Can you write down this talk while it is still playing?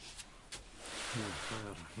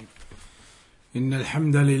إن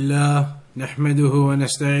الحمد لله نحمده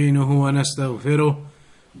ونستعينه ونستغفره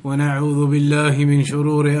ونعوذ بالله من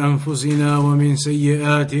شرور أنفسنا ومن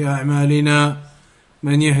سيئات أعمالنا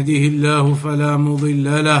من يهده الله فلا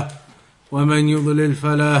مضل له ومن يضلل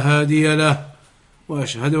فلا هادي له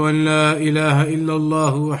وأشهد أن لا إله إلا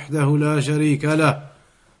الله وحده لا شريك له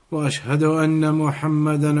وأشهد أن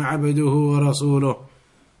محمدا عبده ورسوله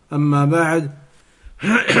أما بعد.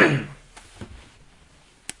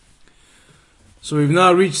 So we've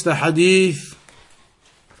now reached the hadith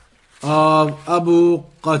of Abu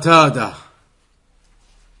Qatada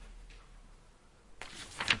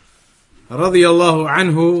رضي الله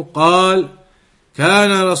عنه قال: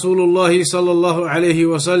 كان رسول الله صلى الله عليه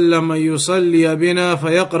وسلم يصلي بنا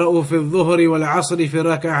فيقرأ في الظهر والعصر في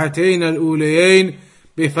الركعتين الأوليين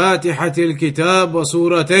بفاتحة الكتاب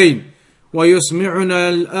وسورتين ويسمعنا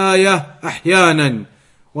الآية أحيانا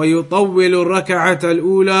ويطول الركعة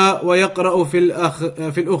الأولى ويقرأ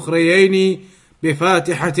في الأخريين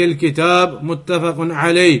بفاتحة الكتاب متفق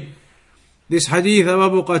عليه. This hadith of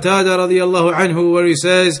Abu Qatada radiallahu anhu, where he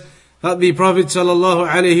says that the Prophet sallallahu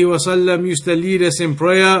alayhi wasallam used to lead us in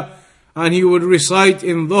prayer and he would recite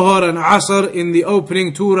in Dhuhr and Asr in the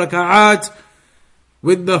opening 2 raka'at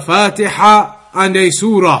with the Fatiha and a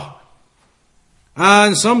surah.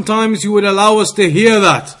 And sometimes he would allow us to hear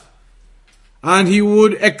that. And he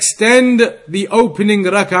would extend the opening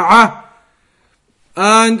raka'ah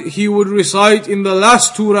and he would recite in the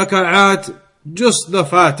last 2 raka'at just the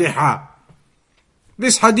Fatiha.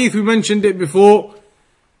 This hadith, we mentioned it before,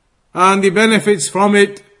 and the benefits from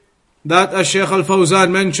it that Shaykh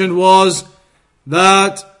Al-Fawzan mentioned was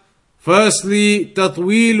that firstly,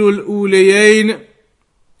 تطويل الأوليين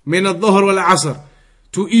من الظهر والعصر,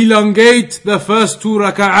 to elongate the first 2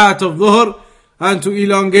 raka'at of Dhuhr and to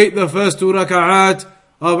elongate the first 2 raka'at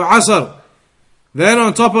of Asr. Then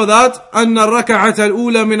on top of that, أن الركعة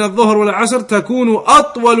الأولى من الظهر والعصر تكون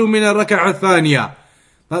أطول من الركعة الثانية,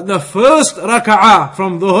 that the first raka'ah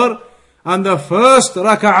from Dhuhr and the first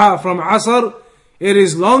raka'ah from Asr, it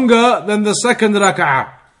is longer than the second raka'ah.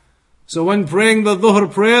 So when praying the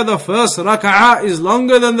Dhuhr prayer, the first raka'ah is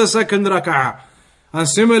longer than the second raka'ah. And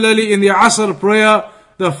similarly in the Asr prayer,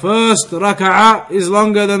 the first raka'ah is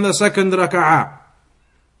longer than the second raka'ah.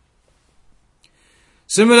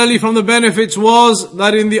 Similarly, from the benefits was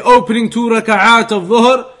that in the opening 2 raka'at of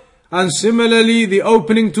Dhuhr, and similarly the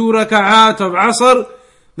opening 2 raka'at of Asr,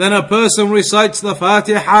 then a person recites the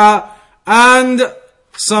Fatiha and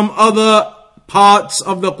some other parts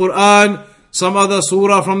of the Quran, some other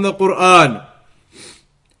surah from the Quran.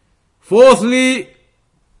 Fourthly,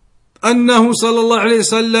 أنه صلى الله عليه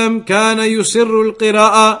وسلم كان يسر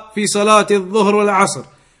القراءة في صلاة الظهر والعصر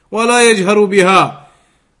ولا يجهر بها,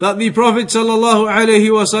 that the Prophet sallallahu alaihi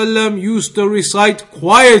wasallam used to recite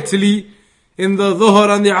quietly in the Dhuhr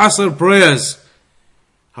and the Asr prayers.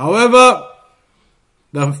 However,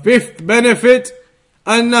 the fifth benefit,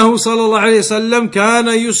 أنه صلى الله عليه وسلم كان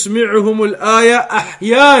يسمعهم الآية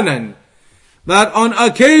أحيانا, that on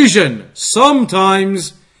occasion,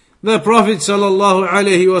 sometimes, the Prophet sallallahu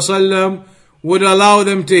alaihi wasallam would allow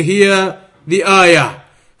them to hear the ayah.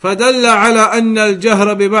 فدل على أن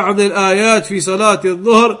الجهر ببعض الآيات في صلاة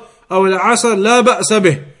الظهر أو العصر لا بأس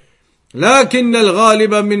به, لكن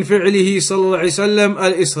الغالب من فعله صلى الله عليه وسلم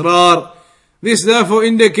الإصرار. This therefore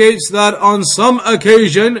indicates that on some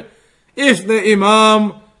occasion, if the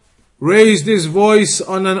Imam raised his voice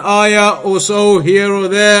on an ayah or so here or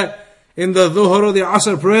there in the Dhuhr or the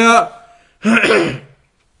Asr prayer,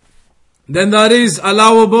 then that is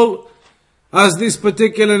allowable, as this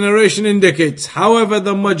particular narration indicates. However,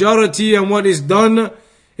 the majority and what is done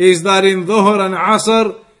is that in Dhuhr and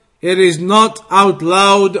Asr, it is not out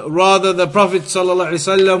loud, rather the Prophet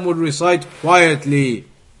ﷺ would recite quietly.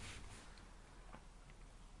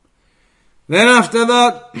 Then after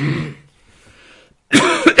that,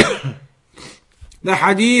 the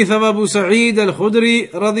hadith of Abu Sa'id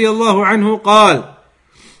al-Khudri رضي الله عنه قال: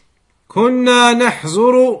 كنا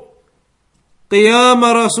نحزر قيام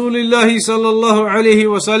رسول الله صلى الله عليه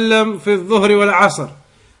وسلم في الظهر والعصر.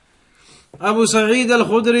 Abu Sa'id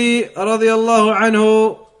al-Khudri radiallahu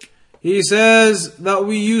anhu, he says that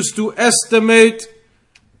we used to estimate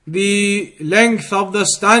the length of the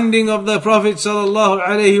standing of the Prophet sallallahu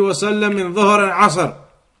alayhi wasallam in Dhuhr and Asr.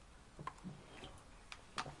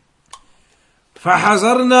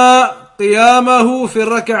 فحزرنا قيامه في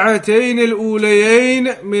الركعتين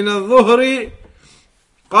الأوليين من الظهر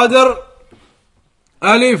قدر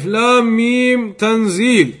Alif Lam Mim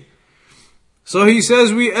Tanzil. So he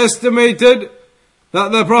says we estimated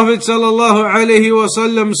that the Prophet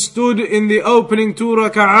ﷺ stood in the opening 2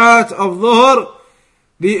 raka'at of Dhuhr,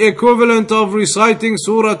 the equivalent of reciting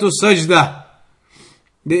Surah As-Sajdah.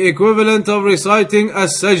 The equivalent of reciting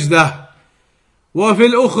As-Sajdah. وفي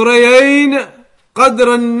الأخريين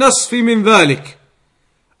قدر النصف من ذلك.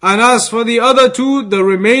 And as for the other two, the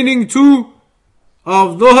remaining two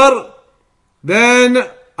of Dhuhr, then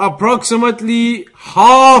approximately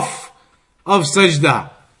half of Sajdah.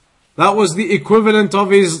 That was the equivalent of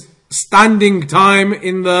his standing time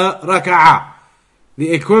in the raka'ah.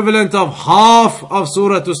 The equivalent of half of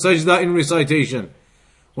Surah As-Sajdah in recitation.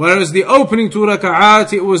 Whereas the opening 2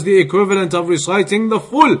 raka'at, it was the equivalent of reciting the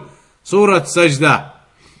full Surah As-Sajdah.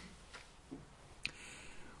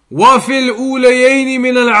 وفي الأوليين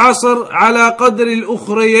من العصر على قدر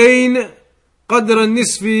الأخريين قدر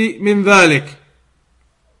النصف من ذلك.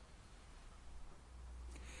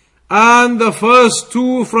 And the first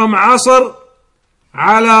two from Asr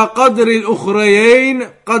على قدر الأخريين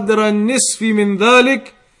قدر النصف من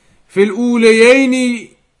ذلك. في الأوليين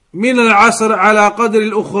من العصر على قدر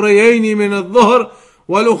الأخريين من الظهر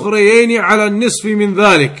والأخريين على النصف من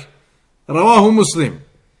ذلك. رواه مسلم.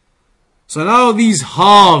 So now these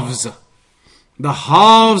halves, the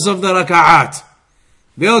halves of the raka'at,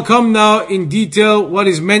 they'll come now in detail what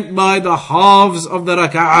is meant by the halves of the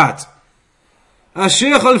raka'at. As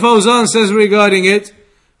Shaykh Al-Fawzan says regarding it,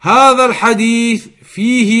 هذا الحديث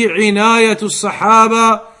فيه عناية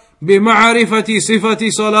الصحابة بمعرفة صفة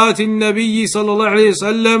صلاة النبي صلى الله عليه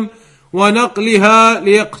وسلم ونقلها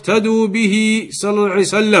ليقتدوا به صلى الله عليه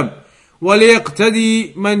وسلم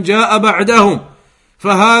وليقتدي من جاء بعدهم.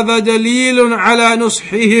 فهذا دليل على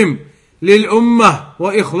نصحهم للأمة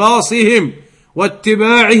وإخلاصهم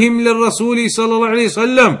واتباعهم للرسول صلى الله عليه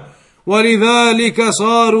وسلم. ولذلك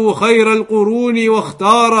صاروا خير القرون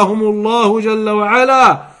واختارهم الله جل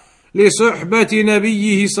وعلا لصحبة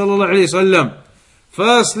نبيه صلى الله عليه وسلم.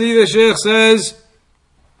 Firstly, the Shaykh says,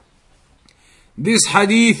 this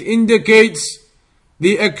hadith indicates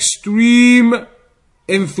the extreme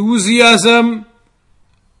enthusiasm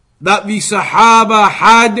that the Sahaba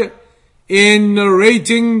had in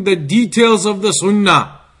narrating the details of the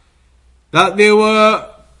Sunnah. That they were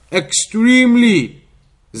extremely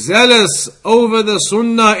zealous over the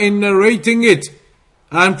Sunnah in narrating it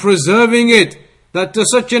and preserving it, that to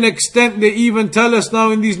such an extent they even tell us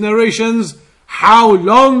now in these narrations how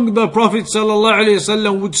long the Prophet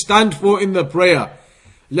ﷺ would stand for in the prayer,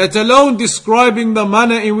 let alone describing the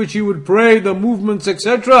manner in which he would pray, the movements,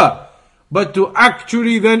 etc. But to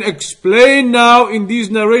actually then explain now in these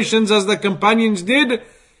narrations, as the companions did,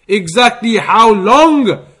 exactly how long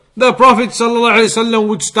the Prophet ﷺ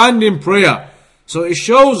would stand in prayer. So it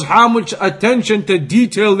shows how much attention to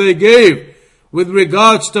detail they gave with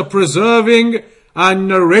regards to preserving and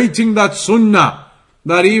narrating that sunnah.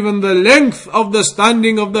 That even the length of the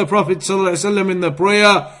standing of the Prophet ﷺ in the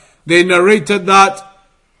prayer, they narrated that.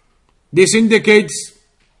 This indicates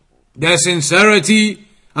their sincerity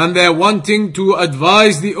and their wanting to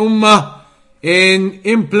advise the ummah in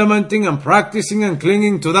implementing and practicing and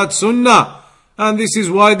clinging to that sunnah. And this is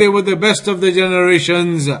why they were the best of the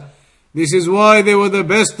generations. This is why they were the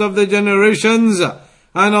best of the generations.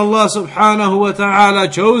 And Allah subhanahu wa ta'ala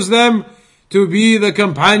chose them to be the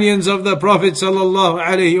companions of the Prophet sallallahu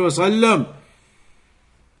alayhi wa sallam.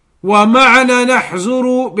 ومعنى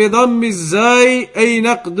نحزر بضم الزاي أي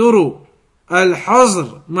نقدر.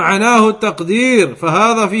 الحظر معناه التقدير.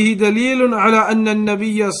 فهذا فيه دليل على أن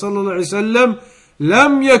النبي صلى الله عليه وسلم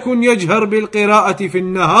لم يكن يجهر بالقراءة في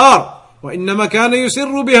النهار وإنما كان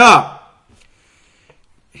يسر بها.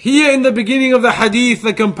 Here in the beginning of the hadith,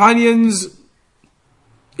 the companions,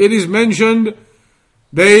 it is mentioned,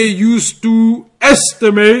 they used to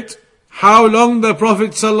estimate how long the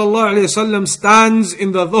Prophet ﷺ stands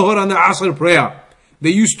in the Dhuhr and the Asr prayer. They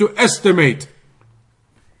used to estimate.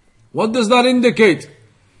 What does that indicate?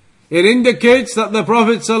 It indicates that the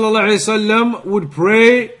Prophet ﷺ would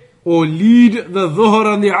pray or lead the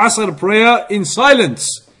Dhuhr and the Asr prayer in silence.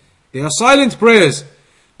 They are silent prayers.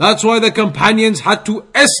 That's why the companions had to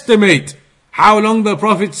estimate how long the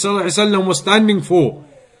Prophet ﷺ was standing for.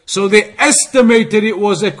 So they estimated it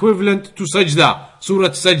was equivalent to Sajdah, Surah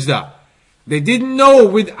Sajdah. They didn't know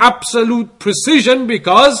with absolute precision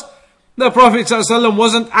because the Prophet ﷺ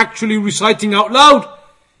wasn't actually reciting out loud.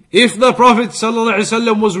 If the Prophet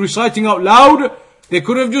ﷺ was reciting out loud, they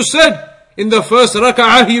could have just said, in the first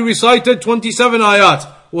raka'ah he recited 27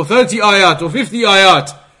 ayat, or 30 ayat, or 50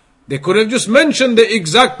 ayat. They could have just mentioned the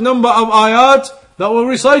exact number of ayat that were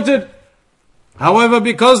recited. However,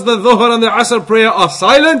 because the Dhuhr and the Asr prayer are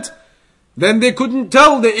silent, then they couldn't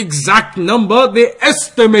tell the exact number, they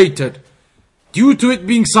estimated. due to it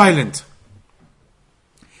being silent.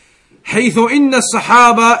 حيث إن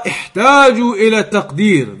الصحابة احتاجوا إلى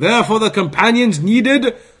التقدير. Therefore the companions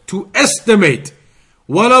needed to estimate.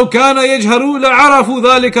 ولو كان يجهر لعرفوا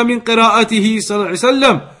ذلك من قراءته صلى الله عليه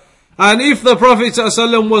وسلم. And if the Prophet صلى الله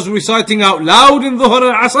عليه وسلم was reciting out loud in Dhuhr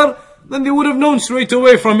and Asr, then they would have known straight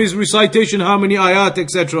away from his recitation how many ayat,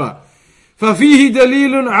 etc. ففيه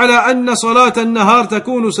دليل على أن صلاة النهار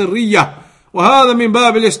تكون سرية وهذا من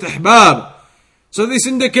باب الاستحباب. So this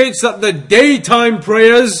indicates that the daytime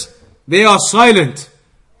prayers, they are silent.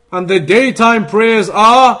 And the daytime prayers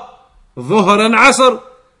are Dhuhr and Asr.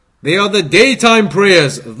 They are the daytime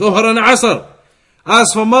prayers, Dhuhr and Asr.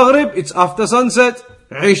 As for Maghrib, it's after sunset,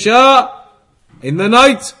 Isha in the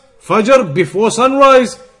night, Fajr before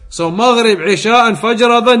sunrise. So Maghrib, Isha and Fajr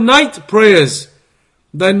are the night prayers.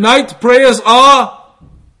 The night prayers are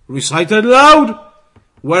recited loud,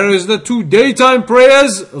 whereas the two daytime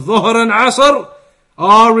prayers, Dhuhr and Asr,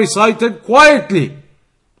 are recited quietly.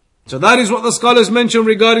 So that is what the scholars mention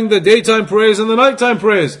regarding the daytime prayers and the nighttime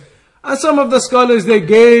prayers. And some of the scholars, they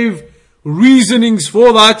gave reasonings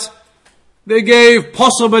for that. They gave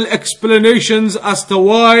possible explanations as to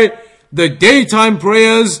why the daytime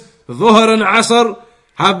prayers, Dhuhr and Asr,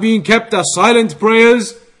 have been kept as silent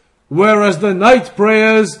prayers, whereas the night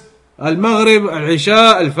prayers, Al-Maghrib, Al-Isha,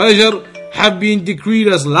 Al-Fajr, have been decreed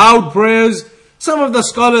as loud prayers. Some of the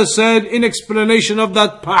scholars said in explanation of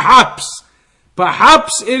that, perhaps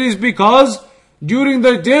it is because during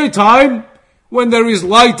the daytime, when there is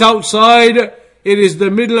light outside, it is the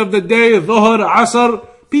middle of the day, Dhuhr, Asr,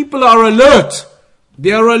 people are alert.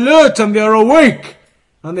 They are alert and they are awake.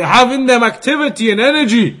 And they have in them activity and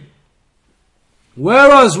energy.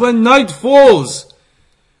 Whereas when night falls,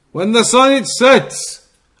 when the sun sets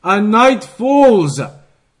and night falls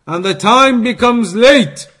and the time becomes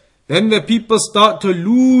late, then the people start to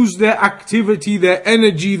lose their activity, their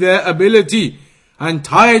energy, their ability, and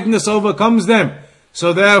tiredness overcomes them.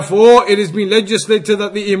 So therefore, it has been legislated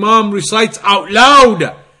that the Imam recites out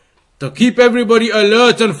loud to keep everybody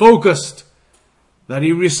alert and focused. That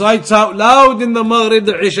he recites out loud in the Maghrib,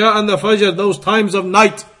 the Isha and the Fajr, those times of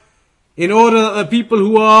night, in order that the people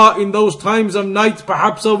who are in those times of night,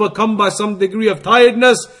 perhaps overcome by some degree of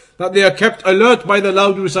tiredness, that they are kept alert by the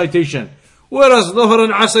loud recitation. Whereas Dhuhr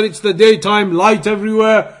and Asr, it's the daytime, light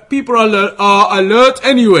everywhere, people are alert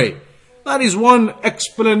anyway. That is one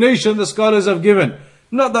explanation the scholars have given.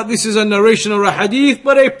 Not that this is a narration or a hadith,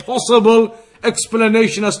 but a possible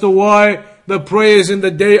explanation as to why the prayers in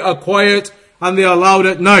the day are quiet and they are loud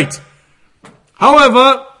at night.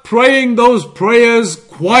 However, praying those prayers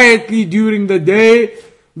quietly during the day,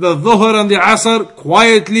 the Dhuhr and the Asr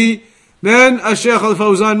quietly, then as Shaykh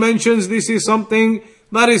Al-Fawzan mentions, this is something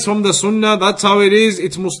that is from the Sunnah, that's how it is,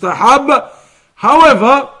 it's mustahab.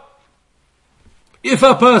 However, if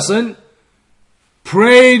a person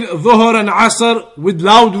prayed Dhuhr and Asr with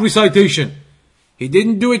loud recitation, he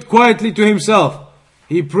didn't do it quietly to himself,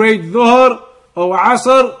 he prayed Dhuhr or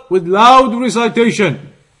Asr with loud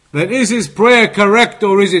recitation, then is his prayer correct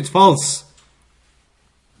or is it false?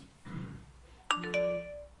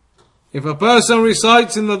 If a person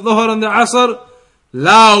recites in the Dhuhr and the Asr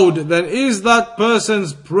loud, then is that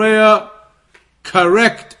person's prayer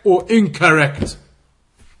correct or incorrect?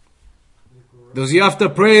 Does he have to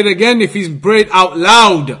pray it again if he's prayed out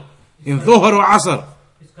loud in Dhuhr or Asr?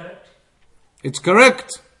 It's correct. It's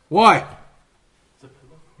correct. Why?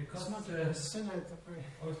 Because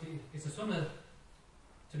obviously it's a sunnah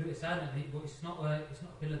to do it silently, but it's not a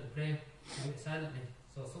pillar to pray to do it silently.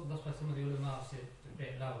 So that's why some of the ulama have said to pray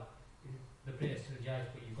it loud. The prayer is still judged,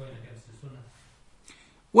 but you're going against the sunnah.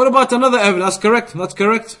 What about another evidence? That's correct. That's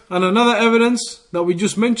correct. And another evidence that we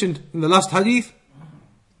just mentioned in the last hadith.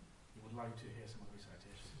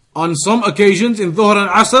 On some occasions in Dhuhr and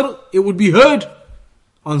Asr, it would be heard.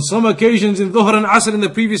 On some occasions in Dhuhr and Asr, in the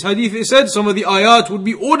previous hadith, it said some of the ayat would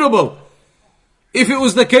be audible. If it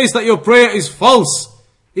was the case that your prayer is false,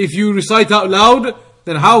 if you recite out loud,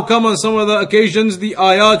 then how come on some of the occasions the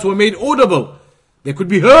ayat were made audible? They could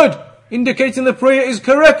be heard, indicating the prayer is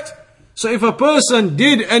correct. So if a person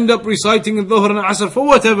did end up reciting in Dhuhr and Asr for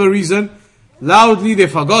whatever reason, loudly they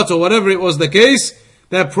forgot or whatever it was the case,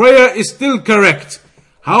 their prayer is still correct.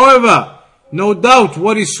 However, no doubt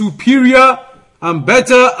what is superior and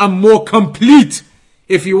better and more complete,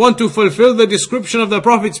 if you want to fulfill the description of the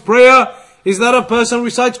Prophet's prayer, is that a person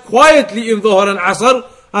recites quietly in Dhuhr and Asr,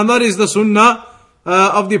 and that is the Sunnah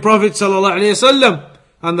of the Prophet sallallahu alaihi wasallam.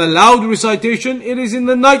 And the loud recitation, it is in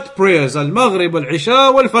the night prayers, Al-Maghrib,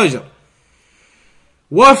 Al-Isha, Wal-Fajr.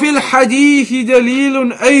 وفي الحديث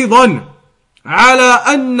دليل أيضا على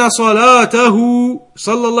أن صلاته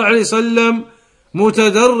صلى الله عليه وسلم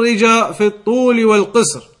متدرجة في الطول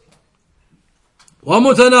والقصر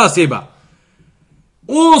ومتناسبة.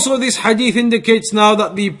 Also this hadith indicates now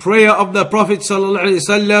that the prayer of the Prophet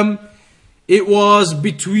ﷺ, it was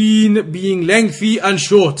between being lengthy and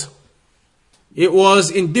short. It was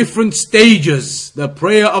in different stages, the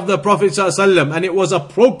prayer of the Prophet ﷺ, and it was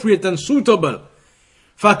appropriate and suitable.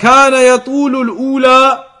 فَكَانَ يَطُولُ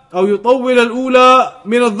الْأُولَى أو يطول الأولى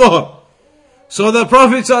من الظهر. So the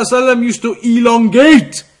Prophet ﷺ used to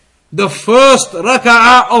elongate the first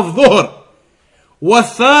raka'ah of dhuhr.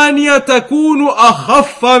 وَالثَّانِيَةَ تَكُونُ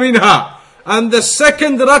أَخَفَّ مِنْهَا. And the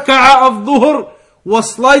second raka'ah of dhuhr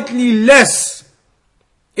was slightly less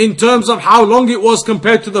in terms of how long it was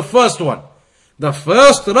compared to the first one. The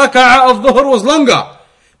first raka'ah of dhuhr was longer.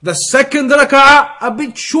 The second raka'ah a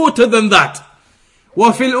bit shorter than that.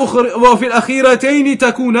 وفي الأخيرتين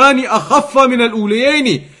تكونان أخف من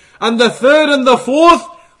الأوليين. And the third and the fourth,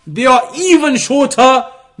 they are even shorter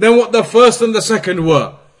than what the first and the second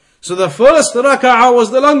were. So the first raka'ah was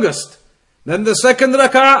the longest. Then the second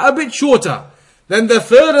raka'ah a bit shorter. Then the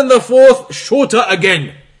third and the fourth shorter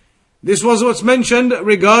again. This was what's mentioned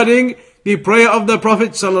regarding the prayer of the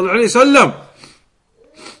Prophet ﷺ.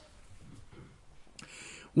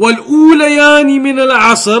 وَالْأُولَيَانِ مِنَ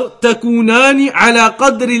الْعَصْرِ تَكُونَانِ عَلَى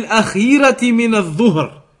قَدْرِ الْأَخِيرَةِ مِنَ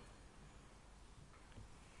الظُّهْرِ.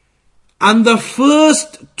 And the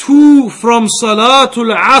first two from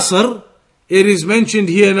Salatul Asr, it is mentioned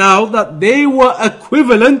here now that they were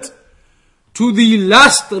equivalent to the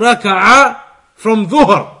last raka'ah from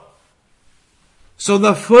Dhuhr. So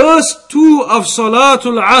the first two of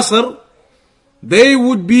Salatul Asr, they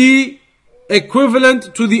would be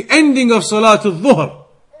equivalent to the ending of Salatul Dhuhr.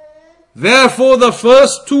 Therefore, the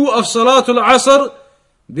first two of Salatul Asr,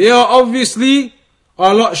 they are obviously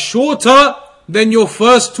a lot shorter than your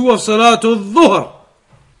first two of Salatul Dhuhr.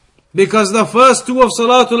 Because the first two of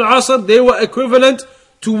Salatul Asr, they were equivalent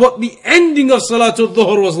to what the ending of Salatul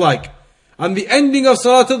Dhuhr was like. And the ending of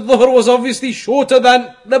Salatul Dhuhr was obviously shorter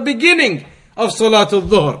than the beginning of Salatul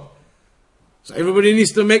Dhuhr. So everybody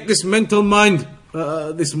needs to make this mental mind,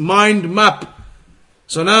 this mind map.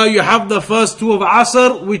 So now you have the first two of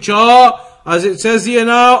Asr, which are, as it says here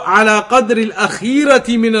now, على قدر الأخيرة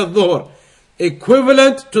من الظهر,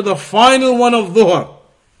 equivalent to the final one of Dhuhr.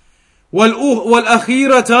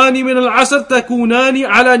 والأخيرتان من العصر تكونان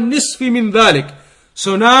على النصف من ذلك.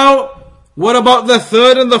 So now, what about the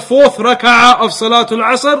third and the fourth raka'ah of Salatul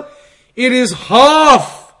Asr? It is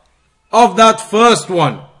half of that first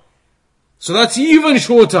one. So that's even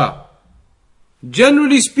shorter.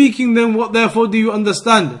 Generally speaking, then what therefore do you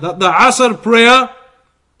understand? That the Asr prayer,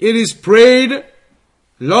 it is prayed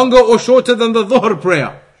longer or shorter than the Dhuhr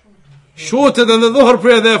prayer? Shorter than the Dhuhr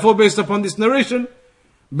prayer, therefore, based upon this narration.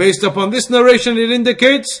 Based upon this narration, it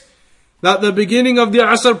indicates that the beginning of the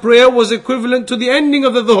Asr prayer was equivalent to the ending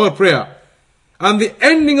of the Dhuhr prayer. And the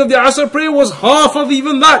ending of the Asr prayer was half of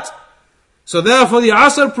even that. So therefore, the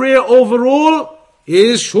Asr prayer overall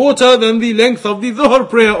is shorter than the length of the Dhuhr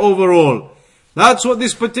prayer overall. That's what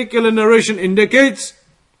this particular narration indicates.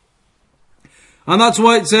 And that's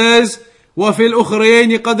why it says, وَفِي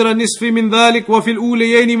الْأُخْرَيَيْنِ قَدْرَ النِّصْفِ مِنْ ذَلِكَ وَفِي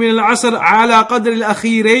الْأُولَيَيْنِ مِنَ الْعَصْرِ عَلَى قَدْرِ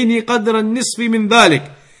الْأَخِيرَيْنِ قَدْرَ النِّصْفِ مِنْ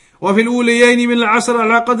ذَلِكَ وَفِي الْأُولَيَيْنِ مِنَ الْعَصْرِ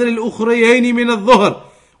عَلَى قَدْرِ الْأُخْرَيَيْنِ مِنَ الظُّهْرِ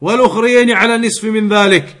وَالْأُخْرَيَيْنِ عَلَى النِّصْفِ مِنْ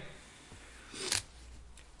ذَلِكَ.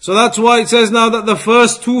 So that's why it says now that the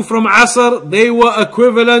first two from Asr, they were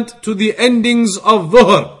equivalent to the endings of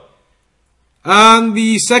Dhuhr. And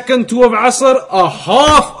the second two of Asr are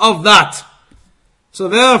half of that. So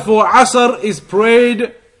therefore Asr is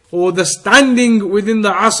prayed, or the standing within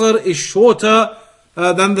the Asr is shorter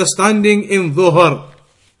than the standing in Dhuhr.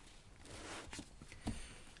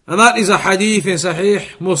 And that is a hadith in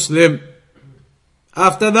Sahih Muslim.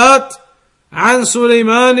 After that, عن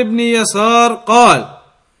سليمان بن يسار قال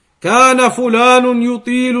كان فلان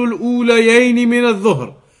يطيل الأوليين من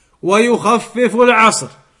الظهر ويخفف العصر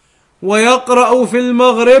ويقرأ في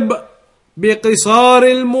المغرب بقصار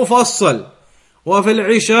المفصل وفي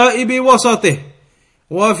العشاء بوسطه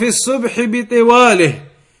وفي الصبح بطواله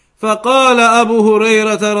فقال أبو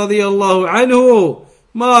هريرة رضي الله عنه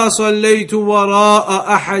ما صليت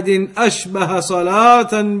وراء أحد أشبه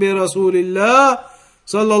صلاة برسول الله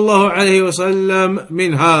صلى الله عليه وسلم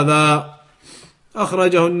من هذا.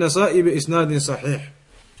 أخرجه النسائي بإسناد صحيح.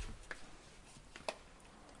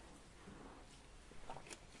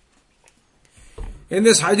 In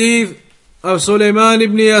this hadith of Sulaiman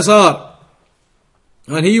ibn Yasar,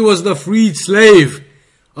 and he was the freed slave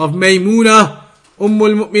of Maymuna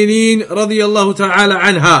al-Mu'mineen radiyallahu ta'ala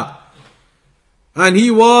anha. And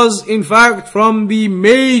he was in fact from the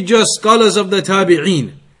major scholars of the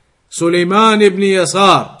Tabi'een. Sulaiman ibn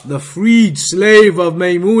Yasar, the freed slave of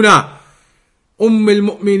Maymuna,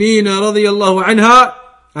 al-Mu'mineen radiyallahu anha,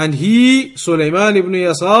 and he, Sulaiman ibn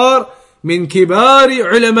Yasar, min kibari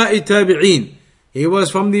ulama'i tabi'een. He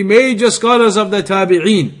was from the major scholars of the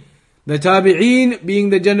tabi'een. The tabi'een being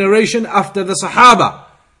the generation after the Sahaba.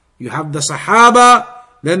 You have the Sahaba,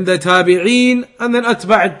 then the tabi'een, and then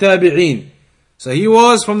atba' al-tabi'een. So he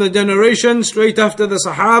was from the generation straight after the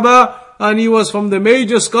Sahaba, and he was from the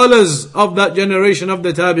major scholars of that generation of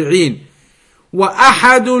the tabi'een.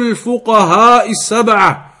 وأحد الفقهاء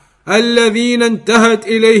السبعة الذين انتهت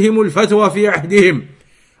إليهم الفتوى في عهدهم.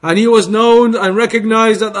 And he was known and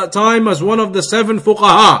recognized at that time as one of the 7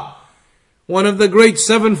 fuqaha. One of the great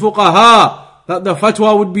 7 fuqaha that the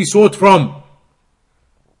fatwa would be sought from.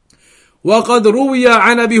 وقد روي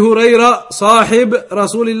عن أبي هريرة صاحب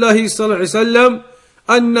رسول الله صلى الله عليه وسلم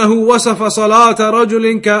أنه وصف صلاة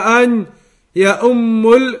رجل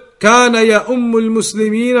كان يؤم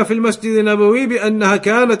المسلمين في المسجد النبوي بأنها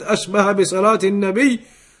كانت أشبه بصلاة النبي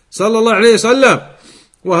صلى الله عليه وسلم.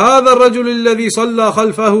 وهذا الرجل الذي صلى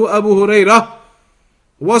خلفه أبو هريرة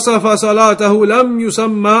وصف صلاته لم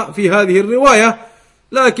يسمى في هذه الرواية،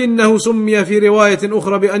 لكنه سمي في رواية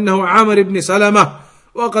أخرى بأنه عامر بن سلمة،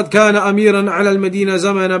 وقد كان أميرا على المدينة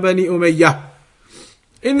زمن بني أمية.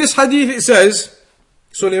 In this hadith it says,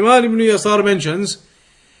 Sulaiman ibn Yasar mentions,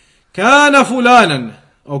 كان فلانا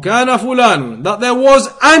or كان فلان, that there was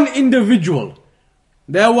an individual,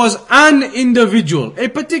 a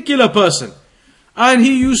particular person, and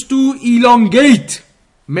he used to elongate,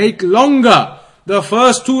 make longer the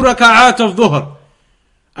first 2 raka'at of dhuhr,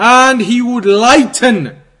 and he would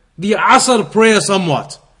lighten the asr prayer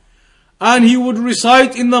somewhat, and he would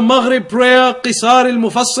recite in the maghrib prayer qisar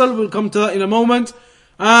al-mufassal, we'll come to that in a moment,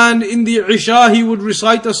 and in the isha he would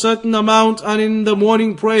recite a certain amount, and in the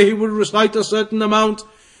morning prayer he would recite a certain amount.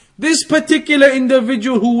 This particular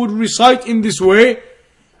individual who would recite in this way,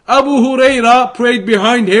 Abu Huraira prayed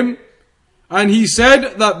behind him, and he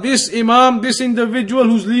said that this imam, this individual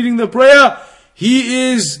who's leading the prayer,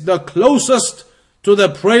 he is the closest to the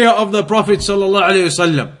prayer of the Prophet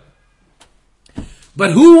ﷺ.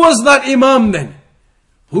 But who was that imam then?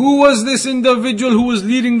 Who was this individual who was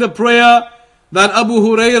leading the prayer that Abu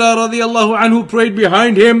Huraira radiyallahu anhu prayed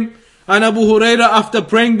behind him? And Abu Huraira, after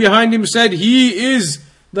praying behind him, said he is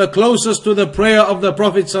the closest to the prayer of the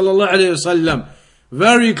Prophet ﷺ.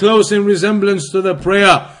 Very close in resemblance to the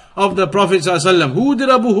prayer of the Prophet ﷺ. Who did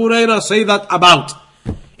Abu Huraira say that about?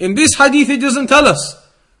 In this hadith it doesn't tell us.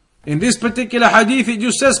 In this particular hadith it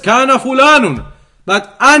just says kana fulanun,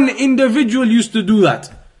 that an individual used to do that.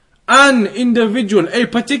 An individual, a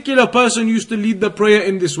particular person used to lead the prayer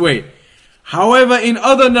in this way. However, in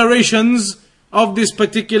other narrations of this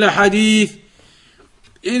particular hadith,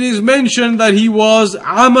 it is mentioned that he was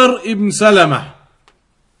Amr ibn Salama,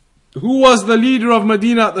 who was the leader of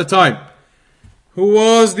Medina at the time, who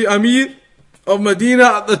was the Amir of Medina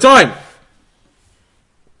at the time.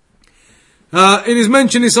 It is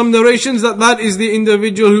mentioned in some narrations that that is the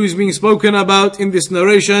individual who is being spoken about in this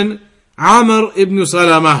narration, Amr ibn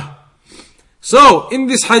Salama. So, in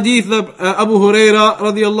this hadith, Abu Huraira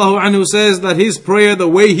radiyallahu anhu says that his prayer, the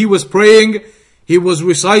way he was praying, he was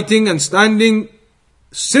reciting and standing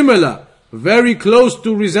similar, very close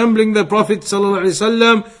to resembling the Prophet sallallahu alaihi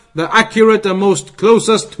wasallam, the accurate and most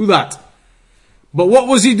closest to that. But what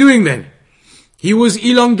was he doing then? He was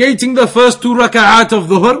elongating the first 2 raka'at of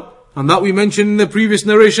dhuhr, and that we mentioned in the previous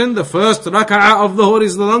narration. The first raka'ah of dhuhr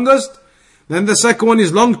is the longest, then the second one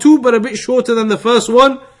is long too, but a bit shorter than the first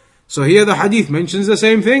one. So here the hadith mentions the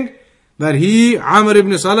same thing, that he, Amr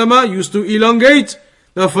ibn Salama, used to elongate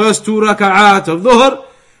the first 2 raka'at of dhuhr,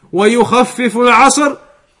 وَيُخَفِّفُ الْعَصْرِ,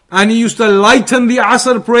 and he used to lighten the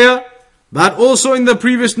asr prayer. That also in the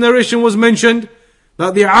previous narration was mentioned,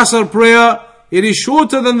 that the asr prayer, it is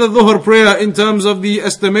shorter than the dhuhr prayer in terms of the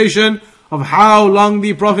estimation of how long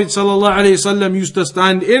the Prophet ﷺ used to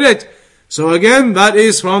stand in it. So again, that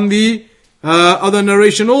is from the other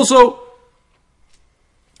narration also.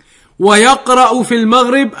 وَيَقْرَأُ فِي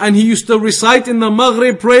الْمَغْرِبِ, and he used to recite in the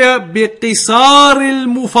Maghrib prayer بِقِصَارِ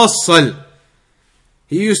الْمُفَصَّلِ.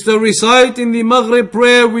 He used to recite in the Maghrib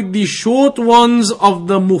prayer with the short ones of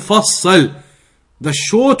the Mufassal. The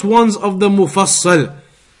short ones of the Mufassal.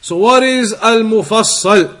 So what is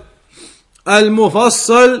Al-Mufassal?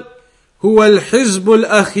 Al-Mufassal huwa al-hizb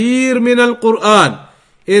al-akhir min al-Qur'an.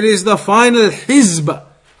 It is the final hizb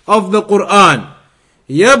of the Qur'an.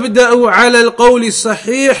 يبدأ على القول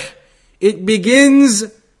الصحيح. It begins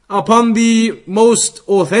upon the most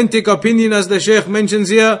authentic opinion, as the Shaykh mentions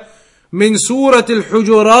here, من سورة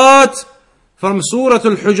الحجرات, from Surah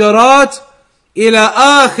Al-Hujurat, إلى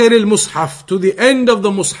آخر المصحف, to the end of the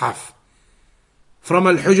Mus'haf. From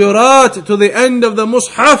Al-Hujurat to the end of the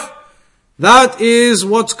Mus'haf, that is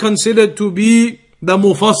what's considered to be the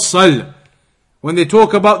Mufassal. When they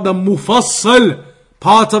talk about the Mufassal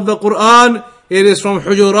part of the Quran, it is from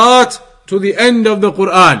Hujurat to the end of the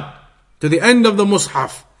Quran, to the end of the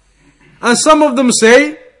Mus'haf. And some of them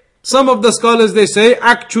say, some of the scholars they say,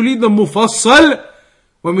 actually the Mufassal,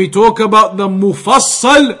 when we talk about the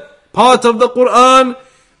Mufassal part of the Quran,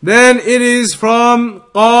 then it is from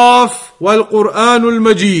Qaf wal Quranul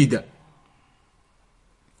Majid,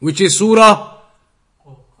 which is Surah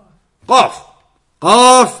Qaf.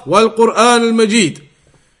 Qaf wal Quranul Majid.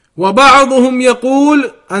 وبعضهم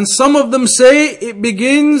يقول, and some of them say it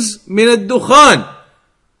begins من الدخان,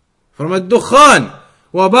 from الدخان.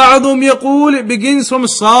 وبعضهم يقول it begins from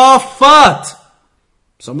صافات.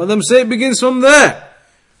 Some of them say it begins from there.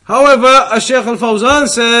 However, Shaykh Al-Fawzan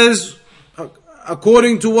says,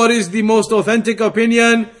 according to what is the most authentic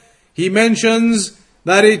opinion, he mentions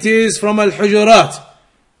that it is from Al-Hujurat.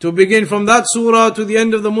 To begin from that surah to the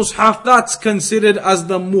end of the Mus'haf, that's considered as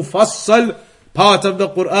the Mufassal part of the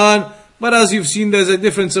Quran. But as you've seen, there's a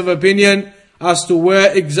difference of opinion as to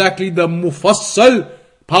where exactly the Mufassal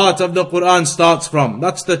part of the Quran starts from.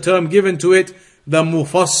 That's the term given to it, the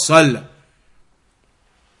Mufassal.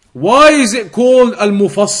 Why is it called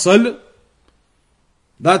Al-Mufassal?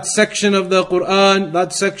 That section of the Quran,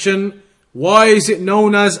 that section, why is it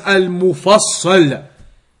known as Al-Mufassal?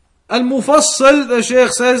 Al-Mufassal, the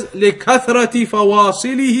Shaykh says, لِكَثْرَةِ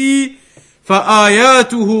فَوَاصِلِهِ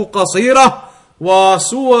فَآيَاتُهُ قَصِيرَةٌ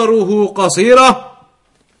وَصُوَرُهُ قَصِيرَةٌ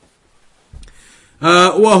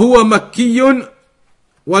وهو مكي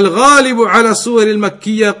والغالب على الصور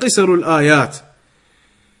المكية قصر الآيات.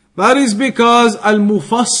 That is because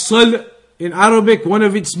Al-Mufassal in Arabic, one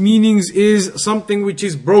of its meanings is something which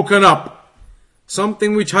is broken up,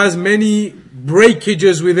 something which has many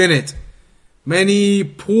breakages within it, many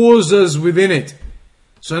pauses within it.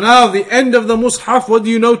 So now the end of the Mus'haf, what do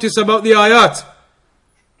you notice about the ayat?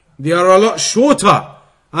 They are a lot shorter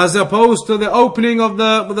as opposed to the opening of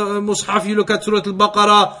the Mus'haf. You look at Surah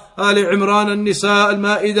Al-Baqarah, Ali Imran, Al-Nisa,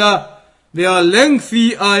 Al-Ma'idah. They are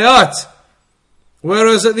lengthy ayat.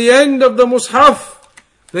 Whereas at the end of the Mus'haf,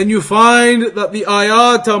 then you find that the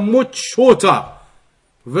ayat are much shorter.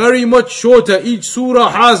 Very much shorter. Each surah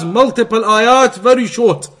has multiple ayat, very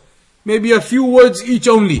short. Maybe a few words each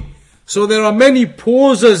only. So there are many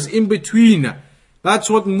pauses in between. That's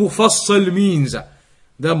what Mufassal means.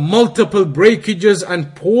 The multiple breakages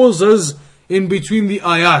and pauses in between the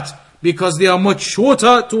ayat. Because they are much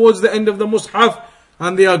shorter towards the end of the Mus'haf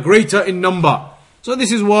and they are greater in number. So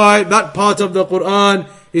this is why that part of the Quran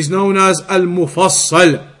is known as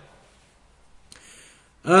Al-Mufassal.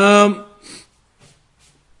 And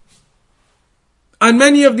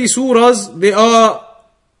many of the surahs, they are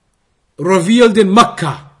revealed in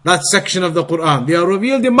Makkah. That section of the Quran. They are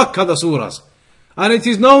revealed in Makkah, the surahs. And it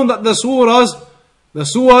is known that the surah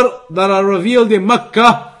that are revealed in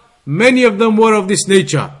Makkah, many of them were of this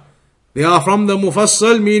nature. They are from the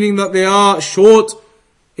Mufassal, meaning that they are short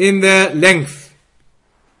in their length.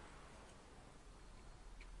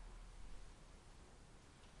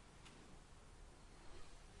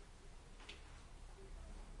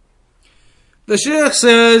 The Shaykh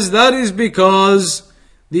says that is because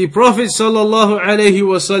the Prophet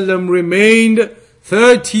ﷺ remained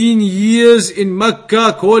 13 years in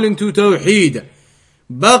Mecca calling to Tawheed.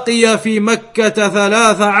 بقي في مكة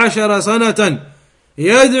 13 سنة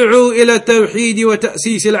يدعو إلى التوحيد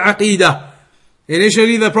وتأسيس العقيدة.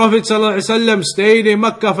 Initially the Prophet ﷺ stayed in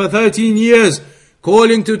Mecca for 13 years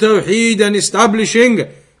calling to Tawheed and establishing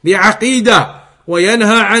the Aqidah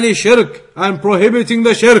وينهى عن الشرك and prohibiting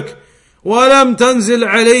the shirk. ولم تنزل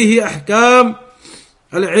عليه أحكام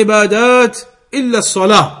العبادات إلا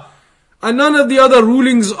الصلاة. And none of the other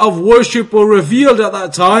rulings of worship were revealed at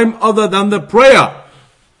that time other than the prayer.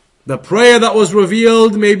 The prayer that was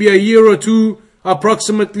revealed maybe a year or two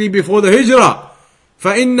approximately before the Hijrah.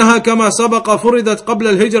 فإنها كما سبق فرضت قبل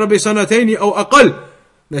الهجرة بسنتين أو أقل.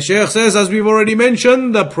 The Shaykh says, as we've already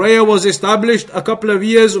mentioned, the prayer was established a couple of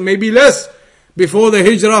years or maybe less before the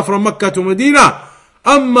Hijrah from Mecca to Medina.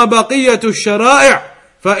 أما بقية الشرائع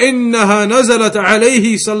فإنها نزلت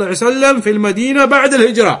عليه صلى الله عليه وسلم في المدينة بعد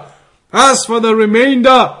الهجرة. As for the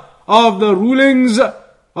remainder of the rulings,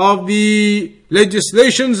 of the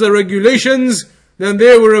legislations, the regulations, then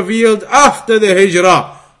they were revealed after the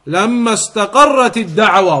Hijrah. لما استقرت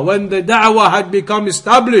الدعوة, when the da'wah had become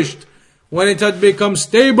established, when it had become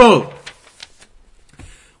stable.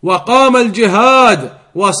 وقام الجهاد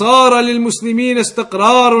وصار للمسلمين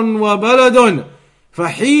استقرار وبلد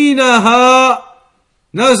فحينها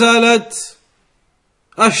نزلت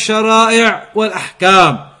الشرائع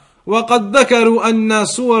والأحكام. وقد ذكروا أن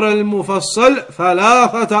سور المفصل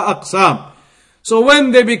ثلاثة أقسام. So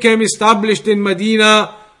when they became established in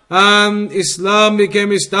Medina and Islam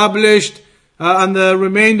became established and the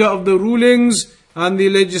remainder of the rulings and the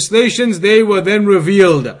legislations, they were then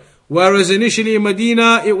revealed. Whereas initially in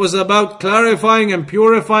Medina it was about clarifying and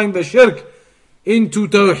purifying the shirk into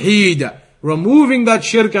tawheed, removing that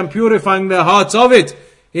shirk and purifying their hearts of it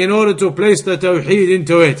in order to place the tawheed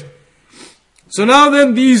into it. So now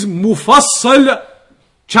then, these mufassal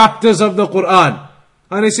chapters of the Quran.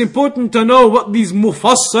 And it's important to know what these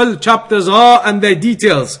mufassal chapters are and their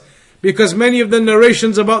details. Because many of the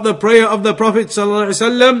narrations about the prayer of the Prophet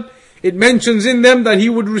ﷺ, it mentions in them that he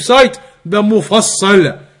would recite the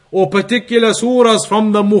mufassal, or particular surahs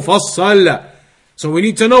from the mufassal. So we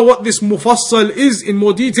need to know what this mufassal is in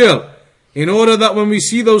more detail, in order that when we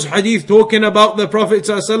see those hadith talking about the Prophet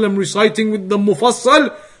ﷺ reciting with the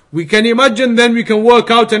mufassal, we can imagine, then we can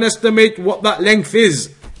work out and estimate what that length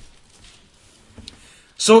is.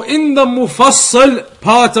 So in the mufassal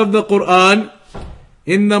part of the Quran,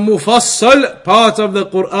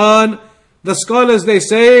 the scholars, they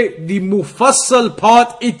say the mufassal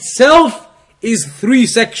part itself is 3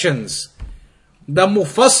 sections. The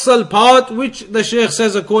mufassal part, which the Shaykh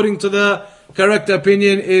says according to the correct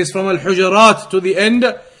opinion is from Al-Hujurat to the end.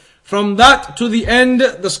 From that to the end,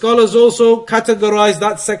 the scholars also categorize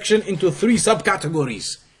that section into 3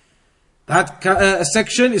 subcategories. That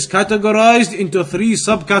section is categorized into 3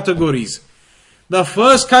 subcategories. The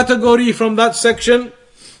first category from that section,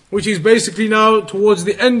 which is basically now towards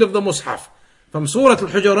the end of the Mus'haf, from Surah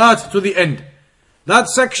Al-Hujurat to the end. That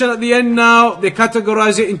section at the end now, they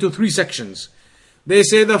categorize it into 3 sections. They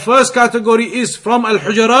say the first category is from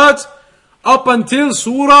Al-Hujurat up until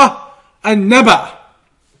Surah An-Naba.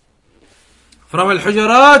 From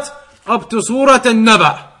Al-Hujurat up to Surah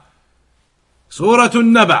An-Naba. Surah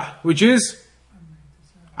An-Naba, which is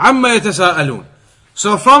عَمَّا يَتَسَاءَلُونَ.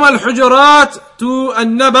 So from Al-Hujurat to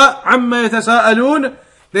An-Naba, عَمَّا يَتَسَاءَلُونَ,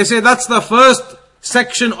 they say that's the first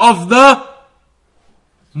section of the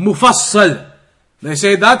Mufassal. They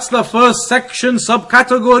say that's the first section,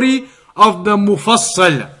 subcategory of the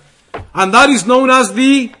Mufassal. And that is known as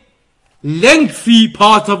the lengthy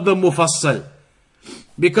part of the Mufassal.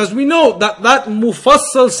 Because we know that that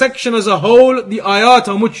Mufassal section as a whole, the ayat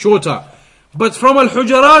are much shorter. But from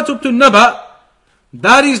Al-Hujurat up to Naba,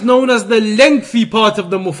 that is known as the lengthy part of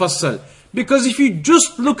the Mufassal. Because if you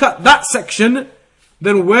just look at that section,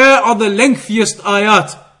 then where are the lengthiest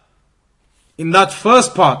ayat? In that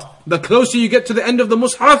first part. The closer you get to the end of the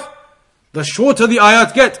Mus'haf, the shorter the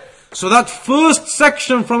ayat get. So that first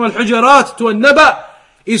section from Al-Hujurat to An-Naba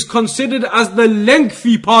is considered as the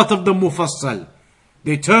lengthy part of the Mufassal.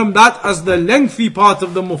 They term that as the lengthy part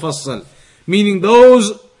of the Mufassal. Meaning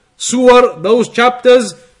those surah, those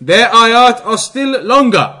chapters, their ayat are still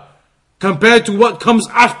longer compared to what comes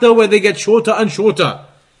after, where they get shorter and shorter.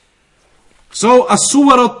 So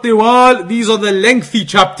as-Suwar al-Tiwal, these are the lengthy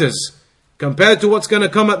chapters. Compared to what's going to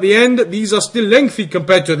come at the end, these are still lengthy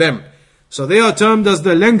compared to them. So they are termed as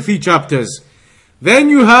the lengthy chapters. Then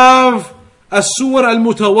you have as-Suwar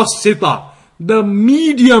al-Mutawassita, the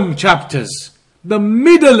medium chapters, the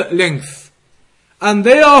middle length. And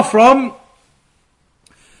they are from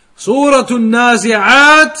Surah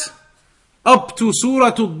Al-Nazi'at up to Surah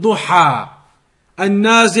Al-Duha.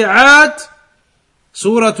 Al-Nazi'at,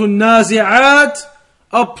 Surah Al-Nazi'at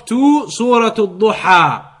up to Surah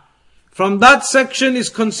Al-Duha. From that section is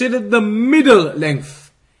considered the middle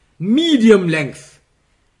length, medium length.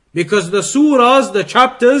 Because the surahs, the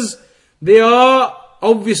chapters, they are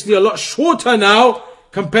obviously a lot shorter now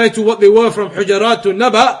compared to what they were from Hujurat to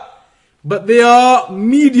Naba. But they are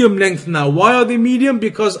medium length now. Why are they medium?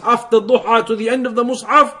 Because after Duha to the end of the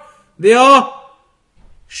Mus'haf, they are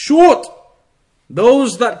short.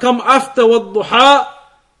 Those that come after Duha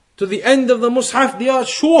to the end of the Mus'haf, they are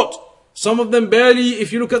short. Some of them barely,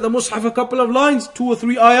 if you look at the Mus'haf, a couple of lines, 2 or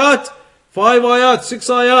 3 ayat, 5 ayat, 6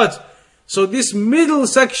 ayat. So this middle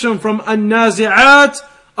section from An-Nazi'at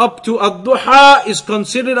up to Ad-Duha is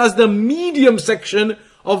considered as the medium section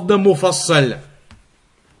of the Mufassal.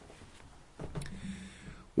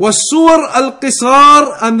 Was-Suwar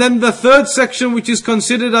al-Qisar, and then the third section, which is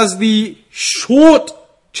considered as the short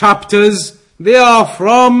chapters, they are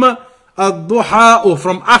from Ad-Duha, or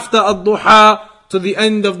from after Ad-Duha to the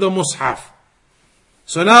end of the Mus'haf.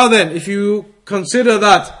 So now then, if you consider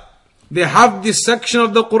that they have this section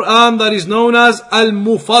of the Quran that is known as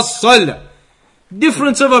Al-Mufassal.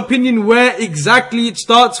 Difference of opinion where exactly it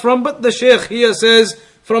starts from, but the Shaykh here says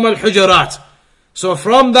from Al-Hujurat. So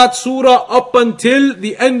from that surah up until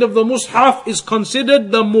the end of the Mus'haf is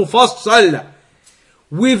considered the Mufassal.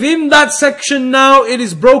 Within that section now, it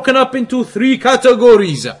is broken up into 3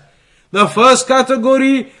 categories. The first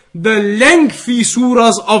category, the lengthy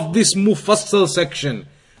surahs of this Mufassal section.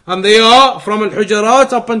 And they are from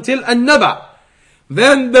Al-Hujurat up until An-Naba.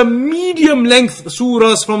 Then the medium length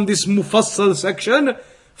surahs from this Mufassal section,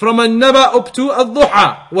 from An-Naba up to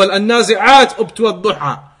Al-Duha, well An-Nazi'at up to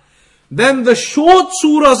Al-Duha. Then the short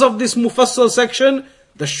surahs of this Mufassal section,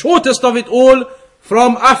 the shortest of it all,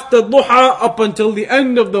 from after Duha up until the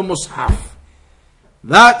end of the Mus'haf.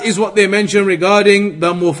 That is what they mention regarding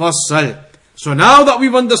the Mufassal. So now that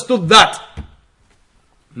we've understood that,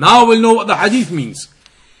 now we'll know what the hadith means.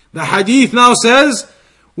 The hadith now says,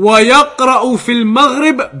 وَيَقْرَأُ فِي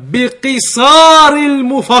الْمَغْرِبِ بِقِصَارِ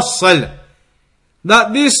الْمُفَصَّلِ.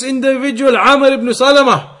 That this individual, Amr ibn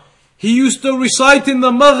Salamah, he used to recite in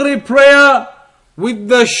the Maghrib prayer with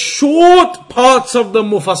the short parts of the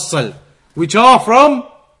Mufassal, which are from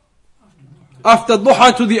after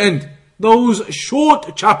Duha to the end. Those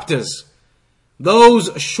short chapters,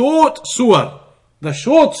 those short surah, the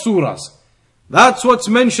short surahs. That's what's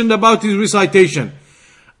mentioned about his recitation.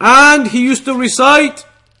 And he used to recite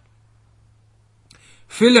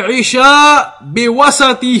fil Isha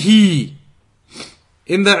biwasatihi.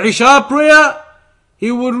 In the Isha prayer,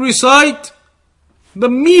 he would recite the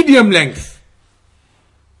medium length.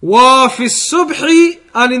 Wa fi subhi,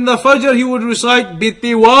 and in the Fajr he would recite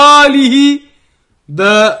bitiwalihi,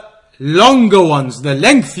 the longer ones, the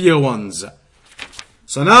lengthier ones.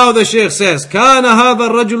 So now the Shaykh says, كان هذا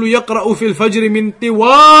الرجل يقرأ في الفجر من